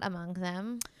was not among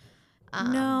them.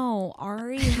 No,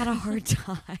 Ari had a hard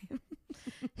time.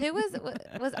 Who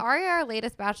was Ari our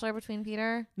latest bachelor between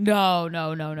Peter? No.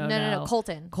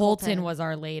 Colton. Colton was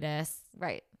our latest.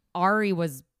 Right. Ari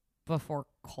was before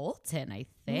Colton, I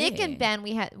think. Nick and Ben,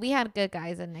 we had good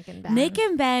guys in Nick and Ben. Nick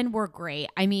and Ben were great.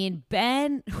 I mean,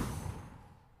 Ben,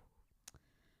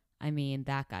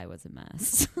 that guy was a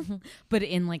mess, but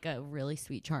in like a really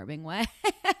sweet, charming way.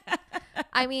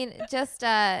 I mean, just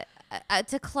to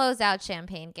close out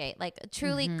Champagne Gate, like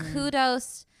truly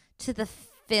kudos to the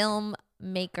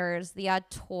filmmakers, the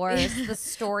auteurs, the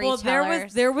storytellers. Well,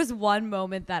 there was one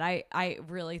moment that I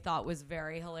really thought was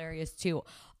very hilarious too.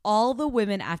 all the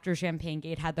women after Champagne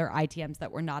Gate had their ITMs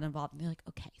that were not involved. And they're like,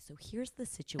 okay, so here's the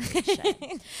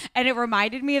situation. And it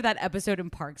reminded me of that episode in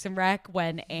Parks and Rec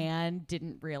when Anne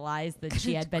didn't realize that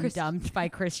she had been dumped by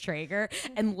Chris Traeger.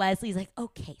 And Leslie's like,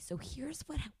 okay, so here's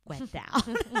what went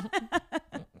down.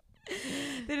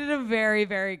 They did a very,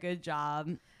 very good job.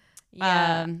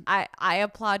 Yeah, I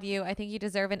applaud you. I think you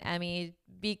deserve an Emmy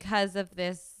because of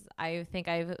this. I think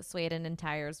I've swayed an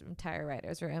entire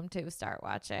writer's room to start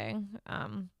watching.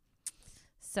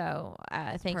 So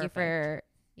thank you for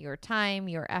your time,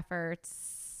 your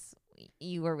efforts.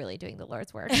 You were really doing the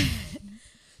Lord's work.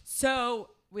 So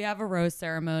we have a rose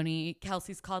ceremony.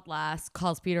 Kelsey's called last,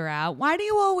 calls Peter out. Why do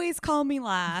you always call me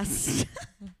last?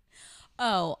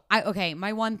 Okay.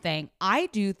 My one thing, I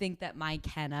do think that my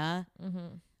Kenna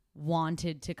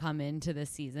wanted to come into this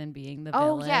season being the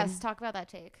villain. Oh yes, talk about that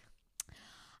take.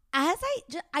 As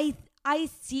I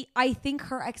think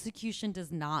her execution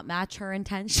does not match her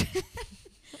intention.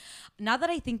 Not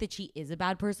that I think that she is a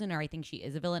bad person or I think she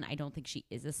is a villain. I don't think she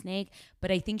is a snake,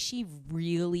 but I think she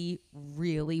really,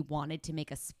 really wanted to make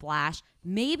a splash.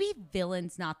 Maybe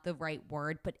villain's not the right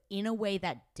word, but in a way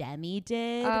that Demi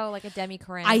did. Oh, like a Demi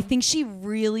Corinne. I think she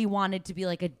really wanted to be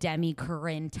like a Demi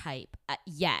Corinne type.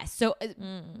 Yes. So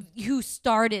who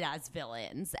started as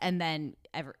villains and then,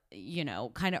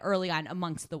 kind of early on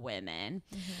amongst the women.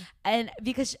 And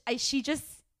because she just,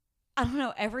 I don't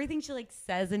know, everything she like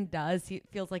says and does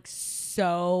feels like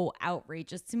so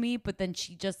outrageous to me, but then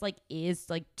she just like is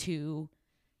like too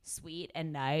sweet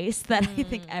and nice that I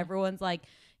think everyone's like,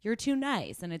 you're too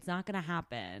nice and it's not gonna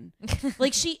happen.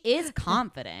 Like she is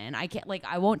confident.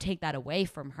 I won't take that away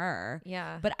from her.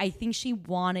 Yeah. But I think she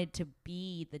wanted to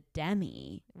be the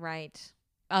Demi right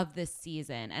of this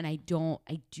season, and I do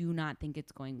not think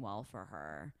it's going well for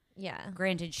her. Yeah.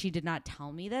 Granted, she did not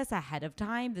tell me this ahead of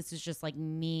time. This is just like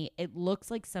me. It looks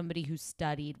like somebody who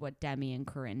studied what Demi and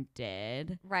Corinne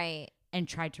did. Right. And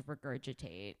tried to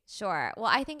regurgitate. Sure. Well,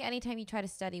 I think anytime you try to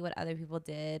study what other people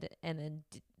did and then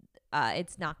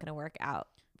it's not going to work out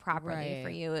properly for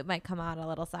you, it might come out a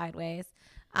little sideways.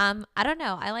 I don't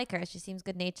know. I like her. She seems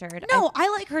good natured. No, I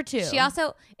like her too. She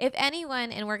also, if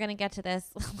anyone, and we're going to get to this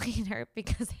later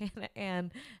because Hannah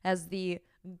Ann has the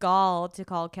gall to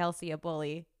call Kelsey a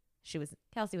bully.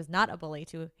 Kelsey was not a bully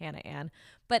to Hannah Ann,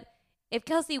 but if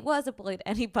Kelsey was a bully to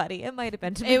anybody, it might have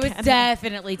been to McKenna. It was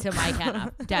definitely to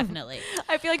McKenna. Definitely.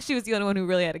 I feel like she was the only one who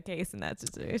really had a case in that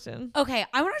situation. Okay,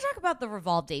 I want to talk about the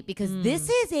Revolve date because this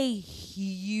is a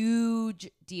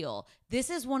huge deal. This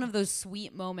is one of those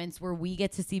sweet moments where we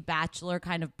get to see Bachelor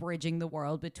kind of bridging the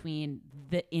world between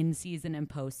the in-season and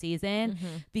post-season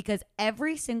because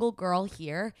every single girl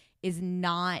here is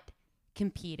not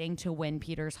competing to win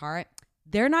Peter's heart.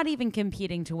 They're not even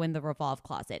competing to win the Revolve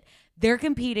closet. They're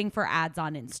competing for ads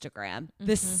on Instagram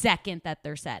the second that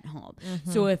they're sent home.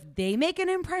 So if they make an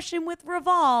impression with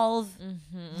Revolve,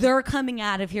 they're coming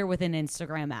out of here with an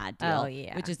Instagram ad deal. Oh,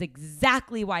 yeah. Which is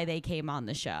exactly why they came on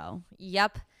the show.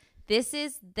 Yep. This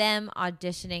is them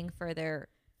auditioning for their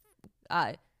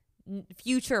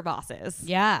future bosses.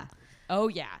 Yeah. Oh,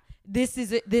 yeah. This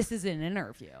is an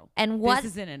interview. And what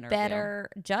this is an interview. Better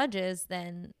judges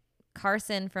than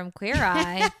Carson from Queer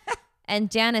Eye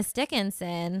and Janice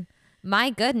Dickinson. My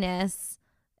goodness.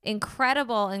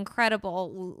 Incredible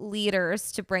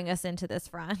leaders to bring us into this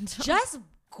front. Just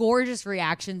gorgeous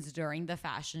reactions during the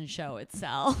fashion show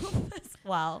itself as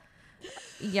well.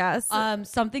 Yes.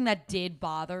 Something that did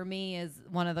bother me is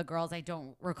one of the girls, I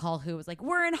don't recall who, was like,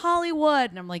 we're in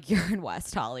Hollywood. And I'm like, you're in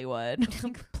West Hollywood.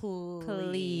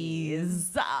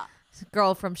 Please.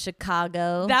 Girl from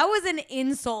Chicago. That was an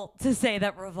insult to say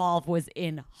that Revolve was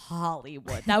in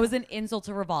Hollywood. That was an insult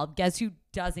to Revolve. Guess who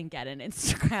doesn't get an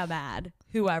Instagram ad?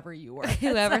 Whoever you were.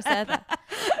 Whoever said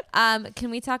that.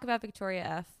 Can we talk about Victoria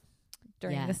F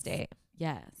during this date?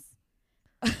 Yes.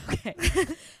 Okay.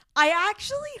 I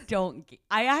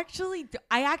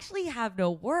actually have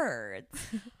no words.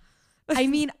 I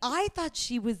mean, I thought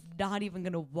she was not even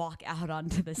going to walk out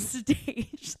onto the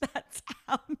stage. That's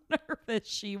how nervous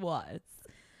she was.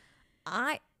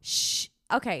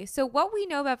 Okay, so what we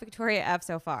know about Victoria F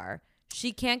so far,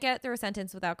 she can't get through a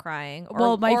sentence without crying.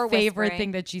 Well, my favorite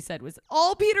thing that she said was,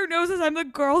 all Peter knows is I'm the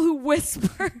girl who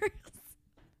whispers.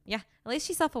 Yeah, at least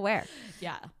she's self-aware.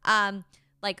 Yeah.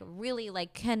 Really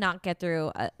cannot get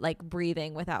through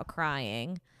breathing without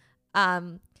crying.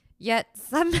 Yet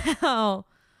somehow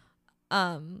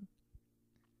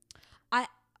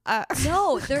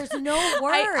no, there's no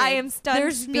words. I am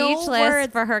stunned, speechless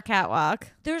for her catwalk.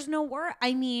 There's no word.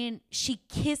 I mean, she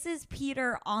kisses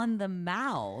Peter on the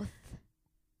mouth.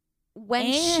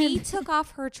 When she took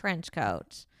off her trench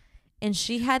coat And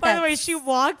she had By that. the way, she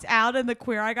walked out and the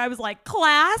Queer Eye guy was like,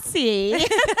 classy. And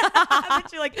then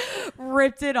she like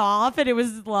ripped it off and it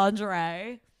was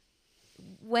lingerie.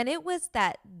 When it was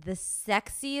the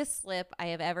sexiest slip I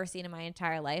have ever seen in my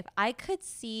entire life, I could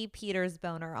see Peter's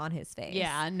boner on his face.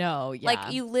 Yeah, no, yeah.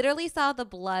 Like you literally saw the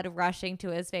blood rushing to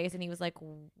his face and he was like,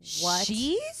 what?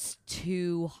 She's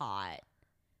too hot.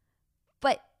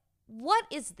 But what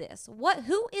is this?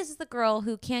 Who is the girl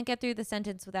who can't get through the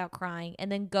sentence without crying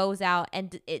and then goes out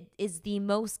and it is the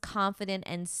most confident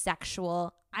and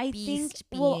sexual beast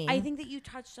being? I think that you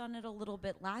touched on it a little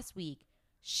bit last week.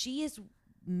 She is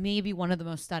maybe one of the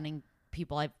most stunning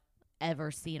people I've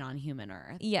ever seen on human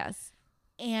earth. Yes.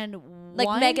 And like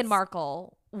Meghan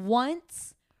Markle.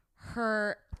 Once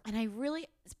her, and I really,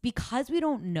 because we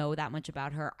don't know that much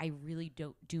about her, I really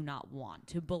do not want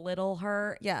to belittle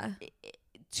her. Yeah.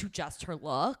 To just her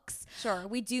looks. Sure.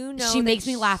 We do know she makes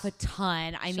me laugh a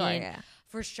ton. I mean, yeah.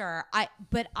 For sure. I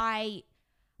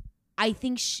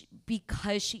think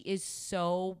because she is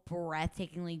so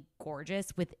breathtakingly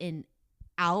gorgeous with an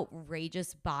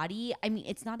outrageous body. I mean,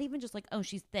 it's not even just like, oh,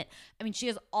 she's thin. I mean, she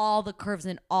has all the curves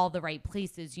in all the right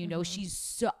places. You know, she's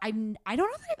so. I don't know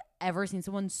that I've ever seen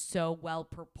someone so well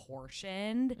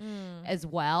proportioned as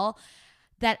well.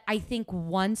 That I think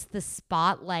once the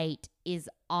spotlight is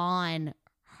on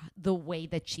the way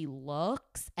that she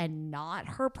looks and not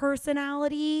her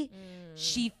personality,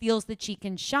 she feels that she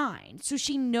can shine. So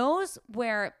she knows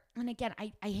where, and again,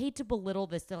 I hate to belittle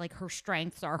this, that like her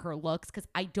strengths are her looks, because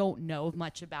I don't know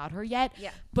much about her yet. Yeah.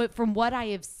 But from what I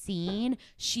have seen,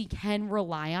 she can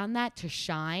rely on that to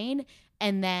shine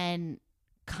and then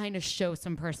kind of show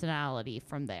some personality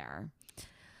from there.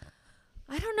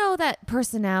 I don't know that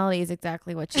personality is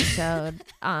exactly what she showed.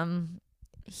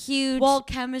 Huge. Well,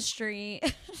 chemistry.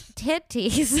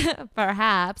 Titties,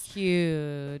 perhaps.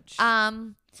 Huge.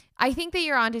 I think that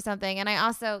you're onto something. And I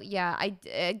also,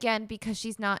 again, because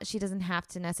she doesn't have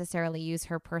to necessarily use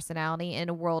her personality in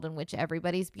a world in which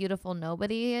everybody's beautiful,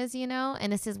 nobody is, you know?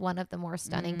 And this is one of the more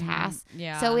stunning casts.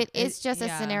 Yeah. So it is just a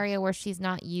scenario where she's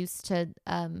not used to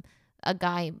a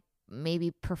guy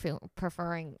maybe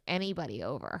preferring anybody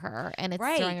over her, and it's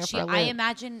throwing her for a loop. I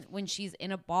imagine when she's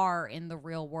in a bar in the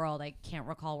real world, I can't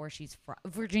recall where she's from,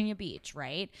 Virginia Beach,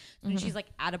 right? So when she's like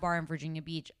at a bar in Virginia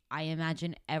Beach, I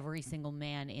imagine every single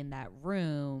man in that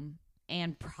room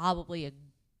and probably a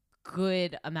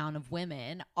good amount of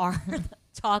women are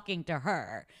talking to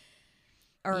her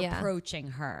or approaching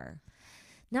her.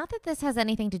 Not that this has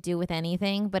anything to do with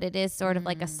anything, but it is sort of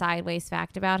like a sideways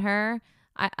fact about her.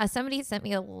 Somebody sent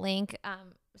me a link.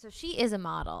 So she is a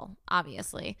model,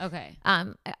 obviously. Okay.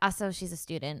 Also, she's a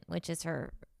student, which is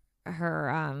her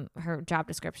job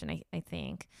description, I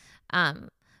think.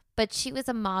 But she was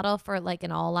a model for like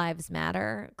an All Lives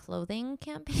Matter clothing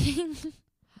campaign.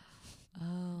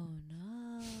 Oh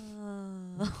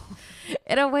no.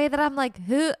 In a way that I'm like,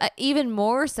 who? Even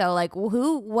more so, like,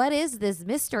 who? What is this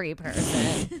mystery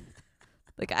person?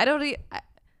 Like, I don't.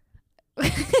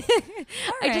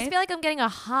 I just feel like I'm getting a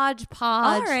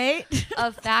hodgepodge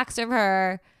of facts from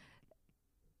her.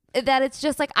 That it's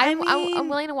just like I'm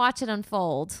willing to watch it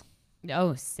unfold.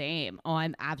 Oh, same. Oh,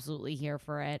 I'm absolutely here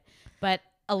for it. But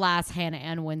alas, Hannah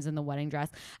Ann wins in the wedding dress.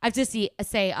 I have to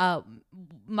say,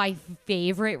 my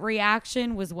favorite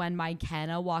reaction was when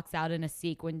McKenna walks out in a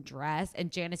sequin dress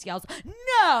and Janice yells,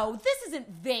 "No, this isn't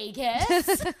Vegas."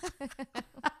 What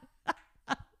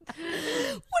do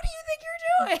you think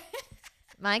you're doing?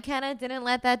 McKenna didn't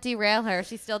let that derail her.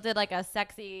 She still did like a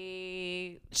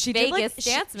sexy Vegas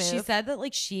dance move. She said that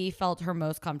like she felt her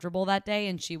most comfortable that day,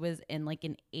 and she was in like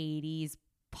an 80s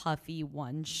puffy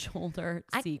one shoulder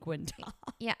sequin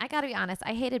top. Yeah, I gotta be honest.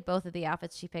 I hated both of the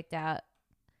outfits she picked out,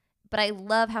 but I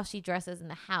love how she dresses in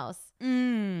the house.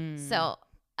 So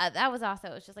that was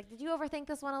also, it's just like, did you overthink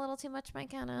this one a little too much,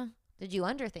 McKenna? Did you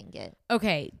underthink it?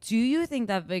 Okay. Do you think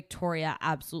that Victoria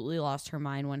absolutely lost her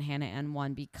mind when Hannah Ann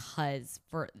won? Because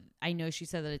I know she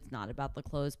said that it's not about the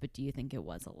clothes, but do you think it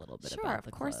was a little bit about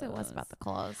the clothes? Sure, of course it was about the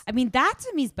clothes. I mean, that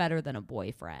to me is better than a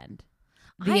boyfriend.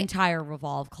 The entire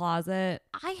Revolve closet.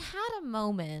 I had a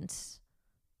moment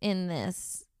in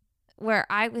this where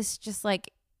I was just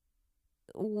like,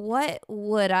 what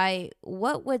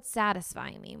would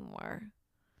satisfy me more?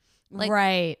 Like,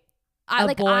 right.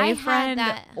 A boyfriend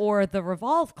or the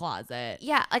Revolve closet.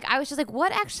 Yeah, like I was just like,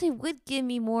 what actually would give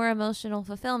me more emotional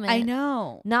fulfillment? I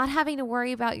know. Not having to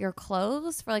worry about your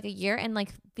clothes for like a year and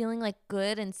like feeling like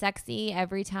good and sexy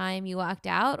every time you walked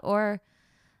out, or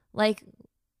like,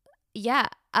 yeah,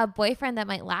 a boyfriend that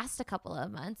might last a couple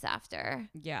of months after.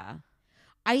 Yeah.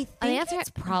 I think it's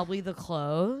probably the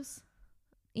clothes.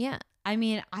 Yeah. I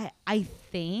mean, I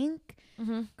think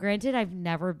Mm-hmm. Granted, I've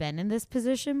never been in this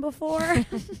position before.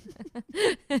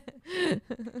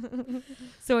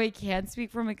 So I can't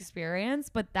speak from experience,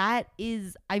 but that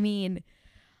is, I mean,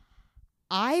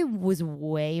 I was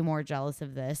way more jealous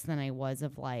of this than I was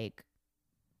of like,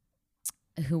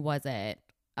 who was it?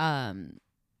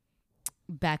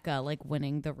 Becca like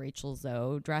winning the Rachel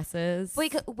Zoe dresses.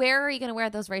 Wait, where are you going to wear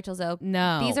those Rachel Zoe?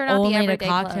 No, these are not only the at everyday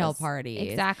cocktail clothes.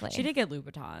 parties. Exactly. She did get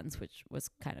Louboutins, which was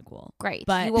kind of cool. Great.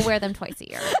 But you will wear them twice a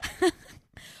year.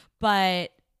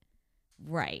 But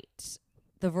right,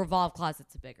 the Revolve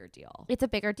closet's a bigger deal. It's a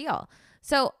bigger deal.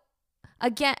 So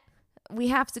again, we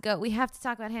have to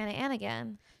talk about Hannah Ann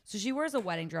again. So she wears a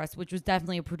wedding dress, which was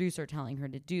definitely a producer telling her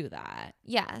to do that.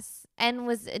 Yes. And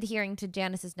was adhering to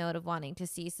Janice's note of wanting to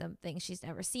see something she's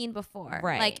never seen before.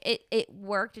 Right. Like it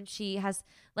worked, and she has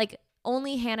like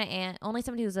only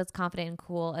somebody who's as confident and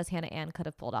cool as Hannah Ann could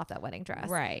have pulled off that wedding dress.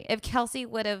 Right. If Kelsey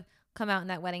would have come out in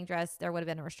that wedding dress, there would have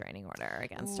been a restraining order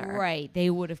against her. Right. They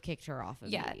would have kicked her off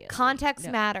immediately. Yeah. Context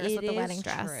matters with the it wedding is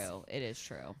dress. True. It is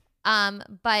true.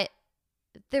 But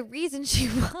the reason she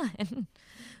won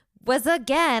was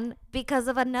again because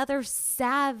of another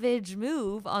savage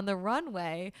move on the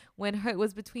runway when it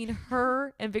was between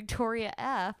her and Victoria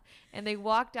F. and they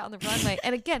walked down the runway.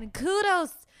 And again,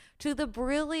 kudos to the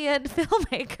brilliant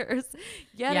filmmakers.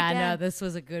 No, this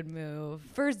was a good move.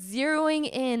 For zeroing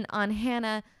in on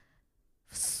Hannah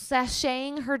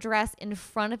sashaying her dress in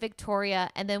front of Victoria,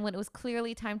 and then when it was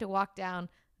clearly time to walk down,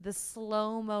 the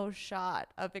slow-mo shot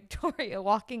of Victoria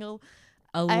walking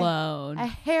alone a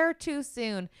hair too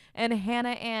soon, and Hannah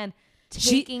Ann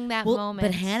taking that moment.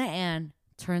 But Hannah Ann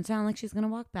turns around like she's gonna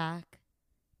walk back,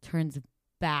 turns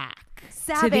back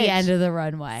Savage. to the end of the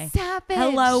runway. Savage.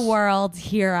 Hello world,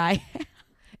 here I am.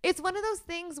 It's one of those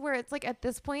things where it's like at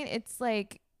this point it's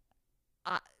like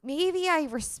maybe I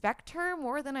respect her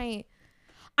more than I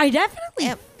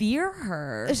definitely fear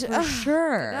her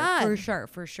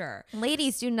for sure.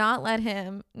 Ladies, do not let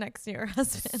him next to your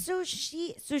husband. So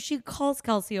she calls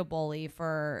Kelsey a bully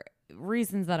for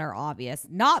reasons that are obvious,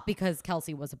 not because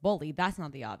Kelsey was a bully. That's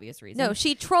not the obvious reason. No,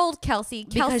 she trolled Kelsey.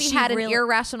 Kelsey had an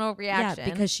irrational reaction.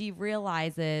 Yeah, because she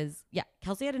realizes. Yeah,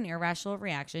 Kelsey had an irrational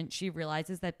reaction. She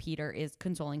realizes that Peter is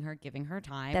consoling her, giving her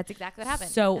time. That's exactly what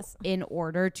happened. So yes. In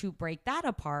order to break that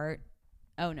apart,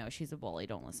 oh no, she's a bully.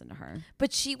 Don't listen to her.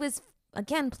 But she was,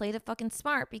 again, played it fucking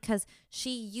smart because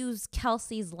she used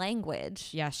Kelsey's language.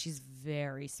 Yeah, she's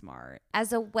very smart.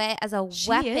 As a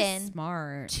weapon is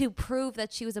smart. To prove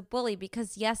that she was a bully,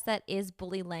 because yes, that is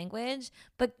bully language,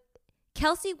 but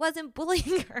Kelsey wasn't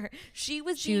bullying her. She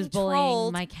was bullying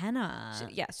trolled. McKenna.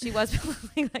 She was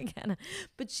bullying McKenna.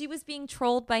 But she was being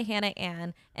trolled by Hannah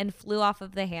Ann and flew off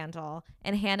of the handle.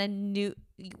 And Hannah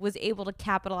was able to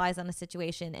capitalize on a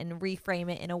situation and reframe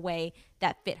it in a way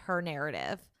that fit her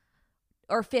narrative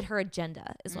or fit her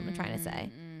agenda is what I'm trying to say.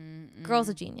 Girl's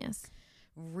a genius.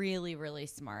 Really, really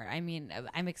smart. I mean,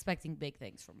 I'm expecting big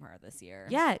things from her this year.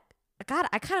 Yeah. God,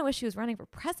 I kind of wish she was running for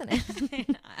president.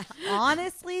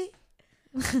 Honestly,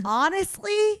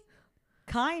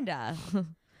 kinda.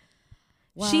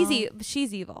 Well,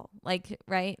 she's evil, like,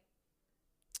 right?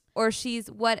 Or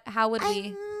she's what? How would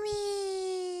we?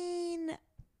 I mean,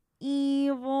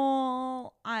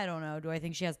 evil. I don't know. Do I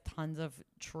think she has tons of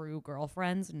true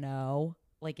girlfriends? No.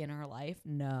 Like in her life?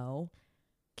 No.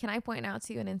 Can I point out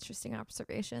to you an interesting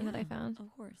observation that I found?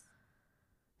 Of course.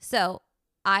 So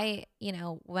when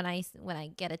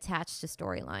I get attached to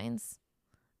storylines,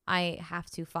 I have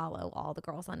to follow all the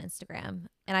girls on Instagram,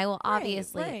 and I will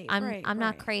obviously. I'm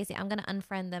not crazy. I'm gonna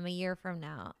unfriend them a year from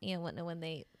now. You know when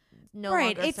they no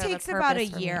longer It serve takes a about a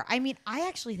purpose for year. me. I mean, I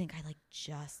actually think I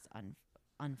just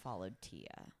unfollowed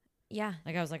Tia. Yeah,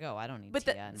 like I was like, oh, I don't need. But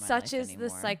Tia in my such life is anymore.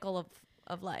 the cycle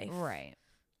of life, right?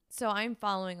 So I'm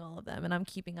following all of them, and I'm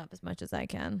keeping up as much as I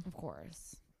can. Of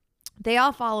course, they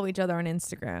all follow each other on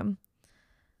Instagram.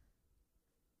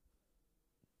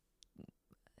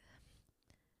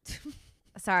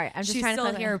 Sorry, I'm just trying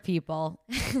to hear people.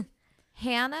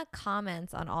 Hannah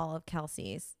comments on all of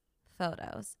Kelsey's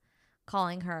photos,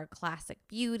 calling her a classic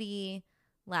beauty,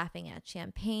 laughing at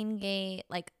Champagne Gate,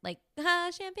 like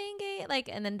Champagne Gate,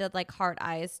 and then did heart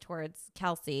eyes towards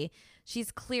Kelsey.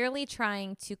 She's clearly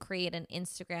trying to create an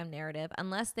Instagram narrative,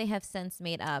 unless they have since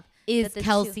made up. Is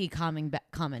Kelsey commenting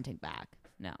back?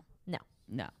 No.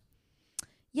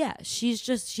 Yeah, she's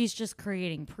just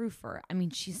creating proof for it. I mean,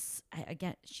 she's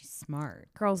smart.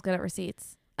 Girl's good at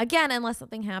receipts. Again, unless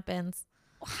something happens.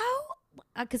 How?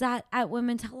 Because at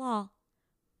Women Tell All,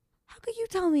 how could you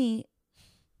tell me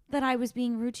that I was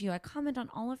being rude to you? I comment on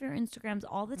all of your Instagrams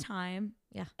all the time.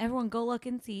 Yeah. Everyone go look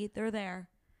and see. They're there.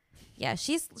 Yeah,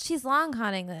 she's long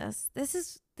conning this. This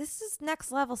this is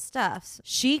next level stuff.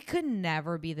 She could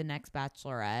never be the next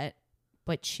Bachelorette,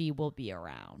 but she will be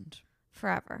around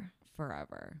Forever.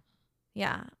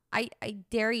 Yeah. I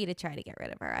dare you to try to get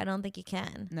rid of her. I don't think you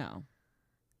can. No.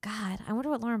 God, I wonder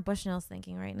what Lauren Bushnell's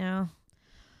thinking right now.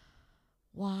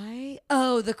 Why?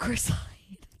 Oh, the Chris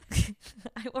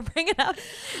I will bring it up.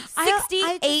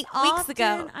 68 weeks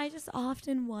ago. I just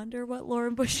often wonder what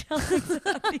Lauren Bushnell thinks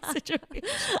about these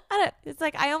situations. It's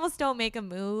like I almost don't make a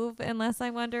move unless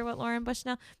I wonder what Lauren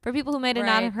Bushnell. For people who might have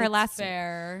not have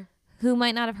heard who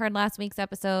might not have heard last week's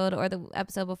episode or the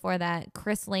episode before that,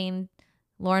 Chris Lane,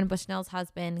 Lauren Bushnell's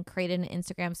husband, created an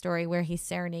Instagram story where he's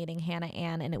serenading Hannah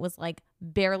Ann, and it was like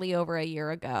barely over a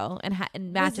year ago,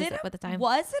 and matches up with the time.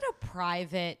 Was it a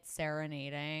private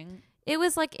serenading? It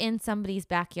was like in somebody's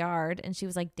backyard, and she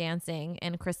was like dancing,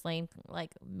 and Chris Lane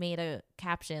like made a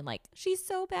caption like, "She's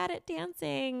so bad at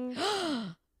dancing,"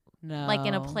 no, like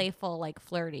in a playful, like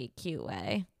flirty, cute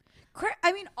way.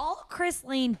 I mean, all Chris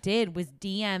Lane did was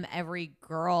DM every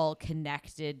girl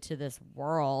connected to this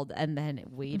world and then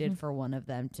waited for one of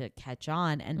them to catch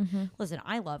on. And listen,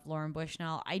 I love Lauren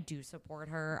Bushnell. I do support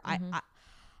her. I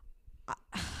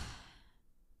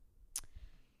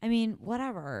mean,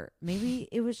 whatever. Maybe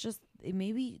it was just,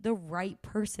 maybe the right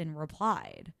person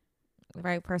replied. The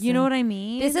right person. You know what I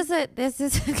mean? This is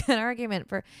a good argument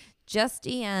for just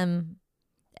DM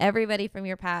everybody from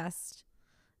your past.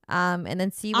 And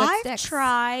then see what sticks. I've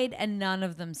tried and none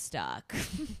of them stuck.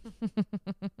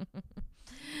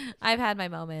 I've had my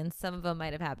moments. Some of them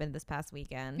might have happened this past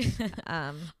weekend.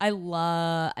 I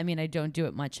mean, I don't do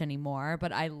it much anymore,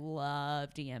 but I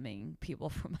love DMing people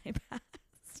from my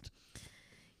past.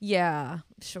 Yeah,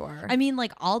 sure. I mean,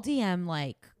 like I'll DM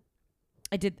like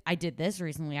I did this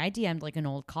recently. I DM'd like an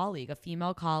old colleague, a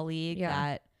female colleague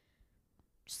that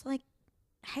just like,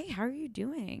 hey, how are you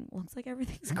doing? Looks like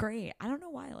everything's great. I don't know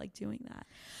why I like doing that.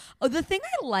 Oh, the thing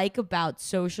I like about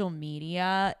social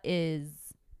media is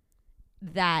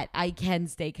that I can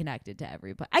stay connected to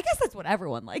everybody. I guess that's what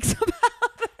everyone likes about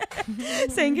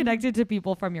it. Staying connected to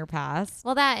people from your past.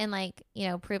 Well, that and like, you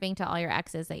know, proving to all your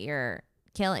exes that you're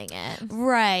killing it.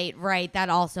 Right. That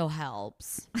also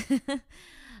helps.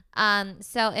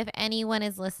 So if anyone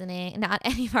is listening, not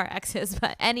any of our exes,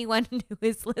 but anyone who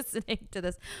is listening to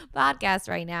this podcast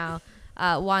right now,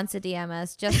 wants to DM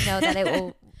us, just know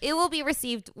that it will be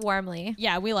received warmly.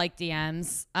 Yeah, we like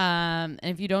DMs. And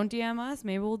if you don't DM us,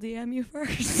 maybe we'll DM you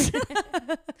first.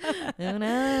 Who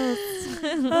knows?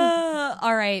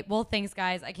 All right. Well, thanks,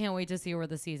 guys. I can't wait to see where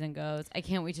the season goes. I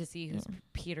can't wait to see who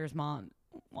Peter's mom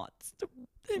wants to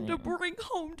bring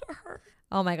home to her.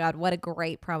 Oh my God, what a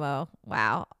great promo.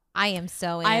 Wow. I am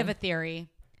so in. I have a theory.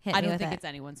 Hit I me don't with think it. it's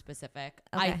anyone specific.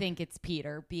 Okay. I think it's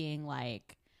Peter being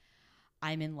like,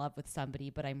 I'm in love with somebody,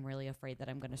 but I'm really afraid that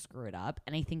I'm going to screw it up.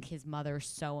 And I think his mother's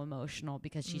so emotional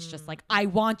because she's just like, I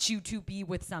want you to be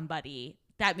with somebody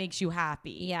that makes you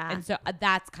happy. Yeah. And so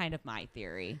that's kind of my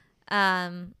theory.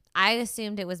 I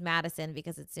assumed it was Madison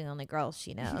because it's the only girl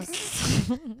she knows.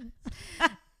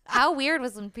 How weird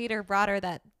was when Peter brought her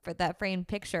that framed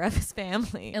picture of his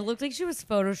family? It looked like she was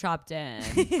photoshopped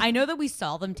in. I know that we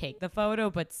saw them take the photo,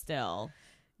 but still.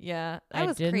 Yeah, I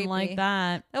didn't creepy. like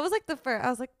that. That was like the first. I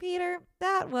was like, Peter,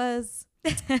 that was.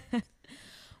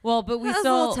 Well, but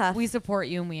we support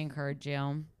you and we encourage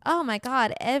you. Oh my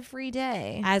God, every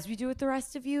day. As we do with the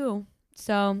rest of you.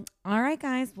 So, all right,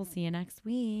 guys, we'll see you next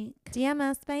week. DM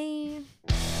us, bye.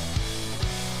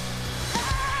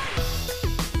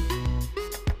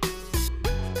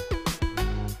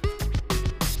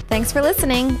 Thanks for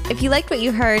listening. If you liked what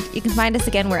you heard, you can find us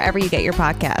again wherever you get your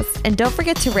podcasts. And don't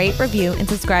forget to rate, review, and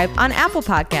subscribe on Apple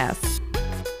Podcasts.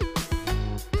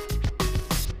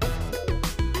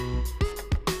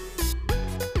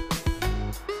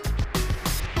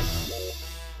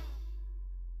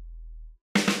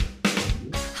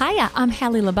 Hiya, I'm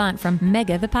Hallie Labont from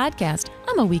Mega the Podcast.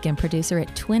 I'm a weekend producer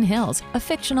at Twin Hills, a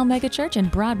fictional mega church in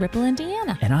Broad Ripple,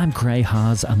 Indiana. And I'm Gray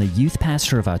Haas. I'm the youth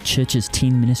pastor of our church's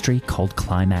teen ministry called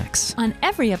Climax. On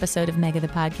every episode of Mega the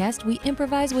Podcast, we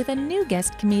improvise with a new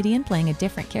guest comedian playing a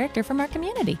different character from our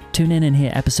community. Tune in and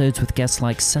hear episodes with guests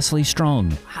like Cecily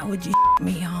Strong. How would you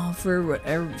me off or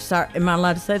whatever? Sorry, am I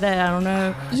allowed to say that? I don't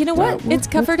know. You know what? It's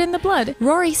covered in the blood.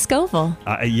 Rory Scovel.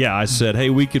 I said, hey,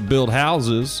 we could build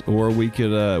houses or we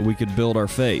could build our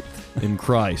faith in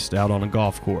Christ out on a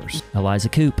golf course. Eliza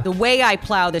Coop. The way I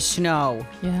plow the snow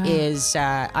Yeah. is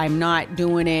I'm not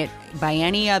doing it by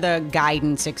any other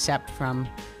guidance except from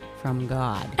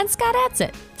God. And Scott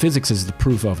Adsit. Physics is the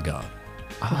proof of God.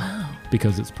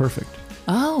 Because it's perfect.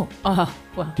 Oh.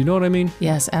 Well. Do you know what I mean?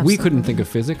 Yes, absolutely. We couldn't think of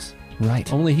physics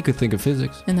Right. Only he could think of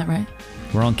physics. Isn't that right?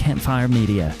 We're on Campfire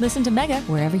Media. Listen to Mega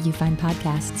wherever you find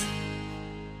podcasts.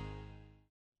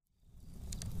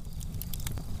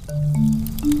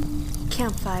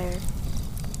 Campfire.